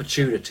are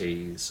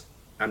opportunities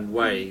and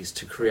ways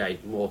to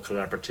create more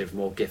collaborative,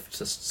 more gift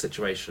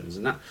situations.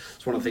 And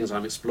that's one of the things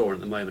I'm exploring at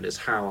the moment, is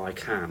how I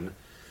can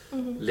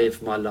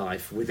live my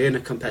life within a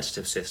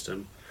competitive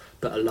system,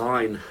 but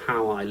align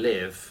how I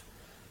live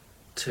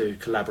to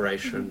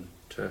collaboration,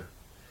 to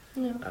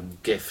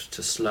gift,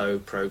 to slow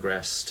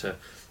progress, to,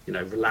 you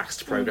know,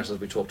 relaxed progress, as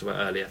we talked about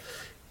earlier.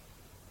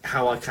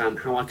 How I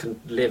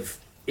can live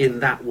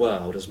in that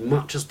world as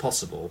much as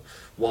possible,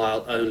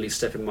 while only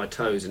stepping my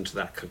toes into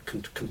that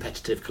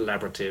competitive,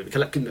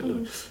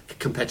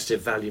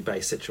 competitive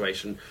value-based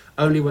situation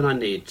only when I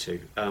need to,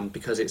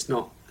 because it's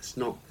not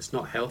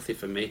healthy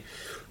for me.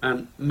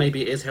 And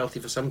maybe it is healthy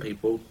for some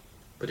people,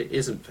 but it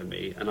isn't for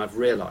me. And I've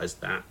realised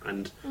that,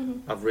 and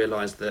I've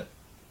realised that,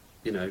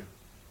 you know,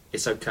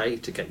 it's okay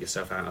to get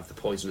yourself out of the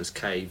poisonous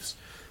caves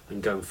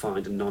and go and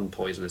find a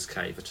non-poisonous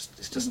cave. It's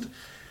just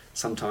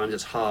sometimes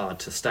it's hard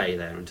to stay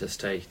there, and to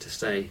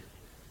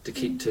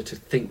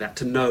think that,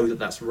 to know that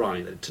that's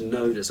right, to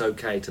know that it's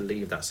okay to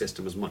leave that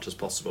system as much as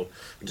possible,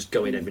 and just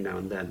go in every now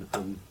and then.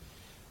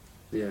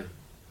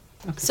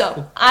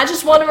 So, I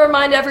just want to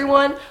remind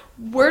everyone,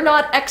 we're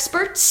not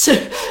experts.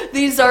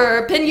 These are our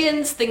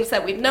opinions, things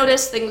that we've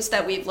noticed, things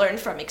that we've learned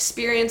from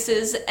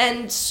experiences,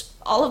 and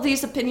all of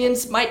these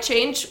opinions might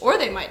change, or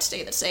they might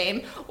stay the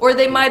same, or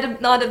they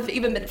might not have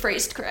even been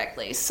phrased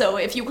correctly. So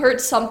if you heard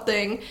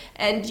something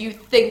and you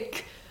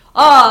think,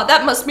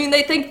 that must mean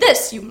they think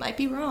this, you might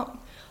be wrong.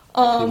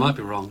 You might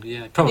be wrong,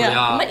 probably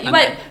are. You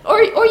might,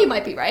 or you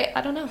might be right,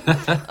 I don't know.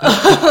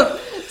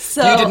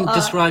 So,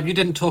 you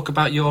didn't talk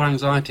about your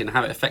anxiety and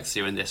how it affects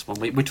you in this one.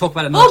 We talk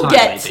about it another time,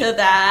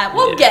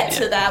 We'll get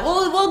to that.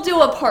 We'll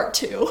do a part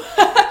 2.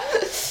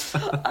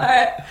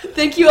 Alright,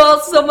 thank you all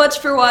so much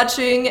for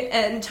watching,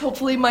 and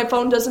hopefully my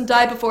phone doesn't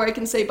die before I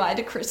can say bye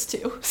to Chris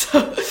too.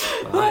 So,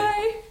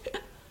 bye.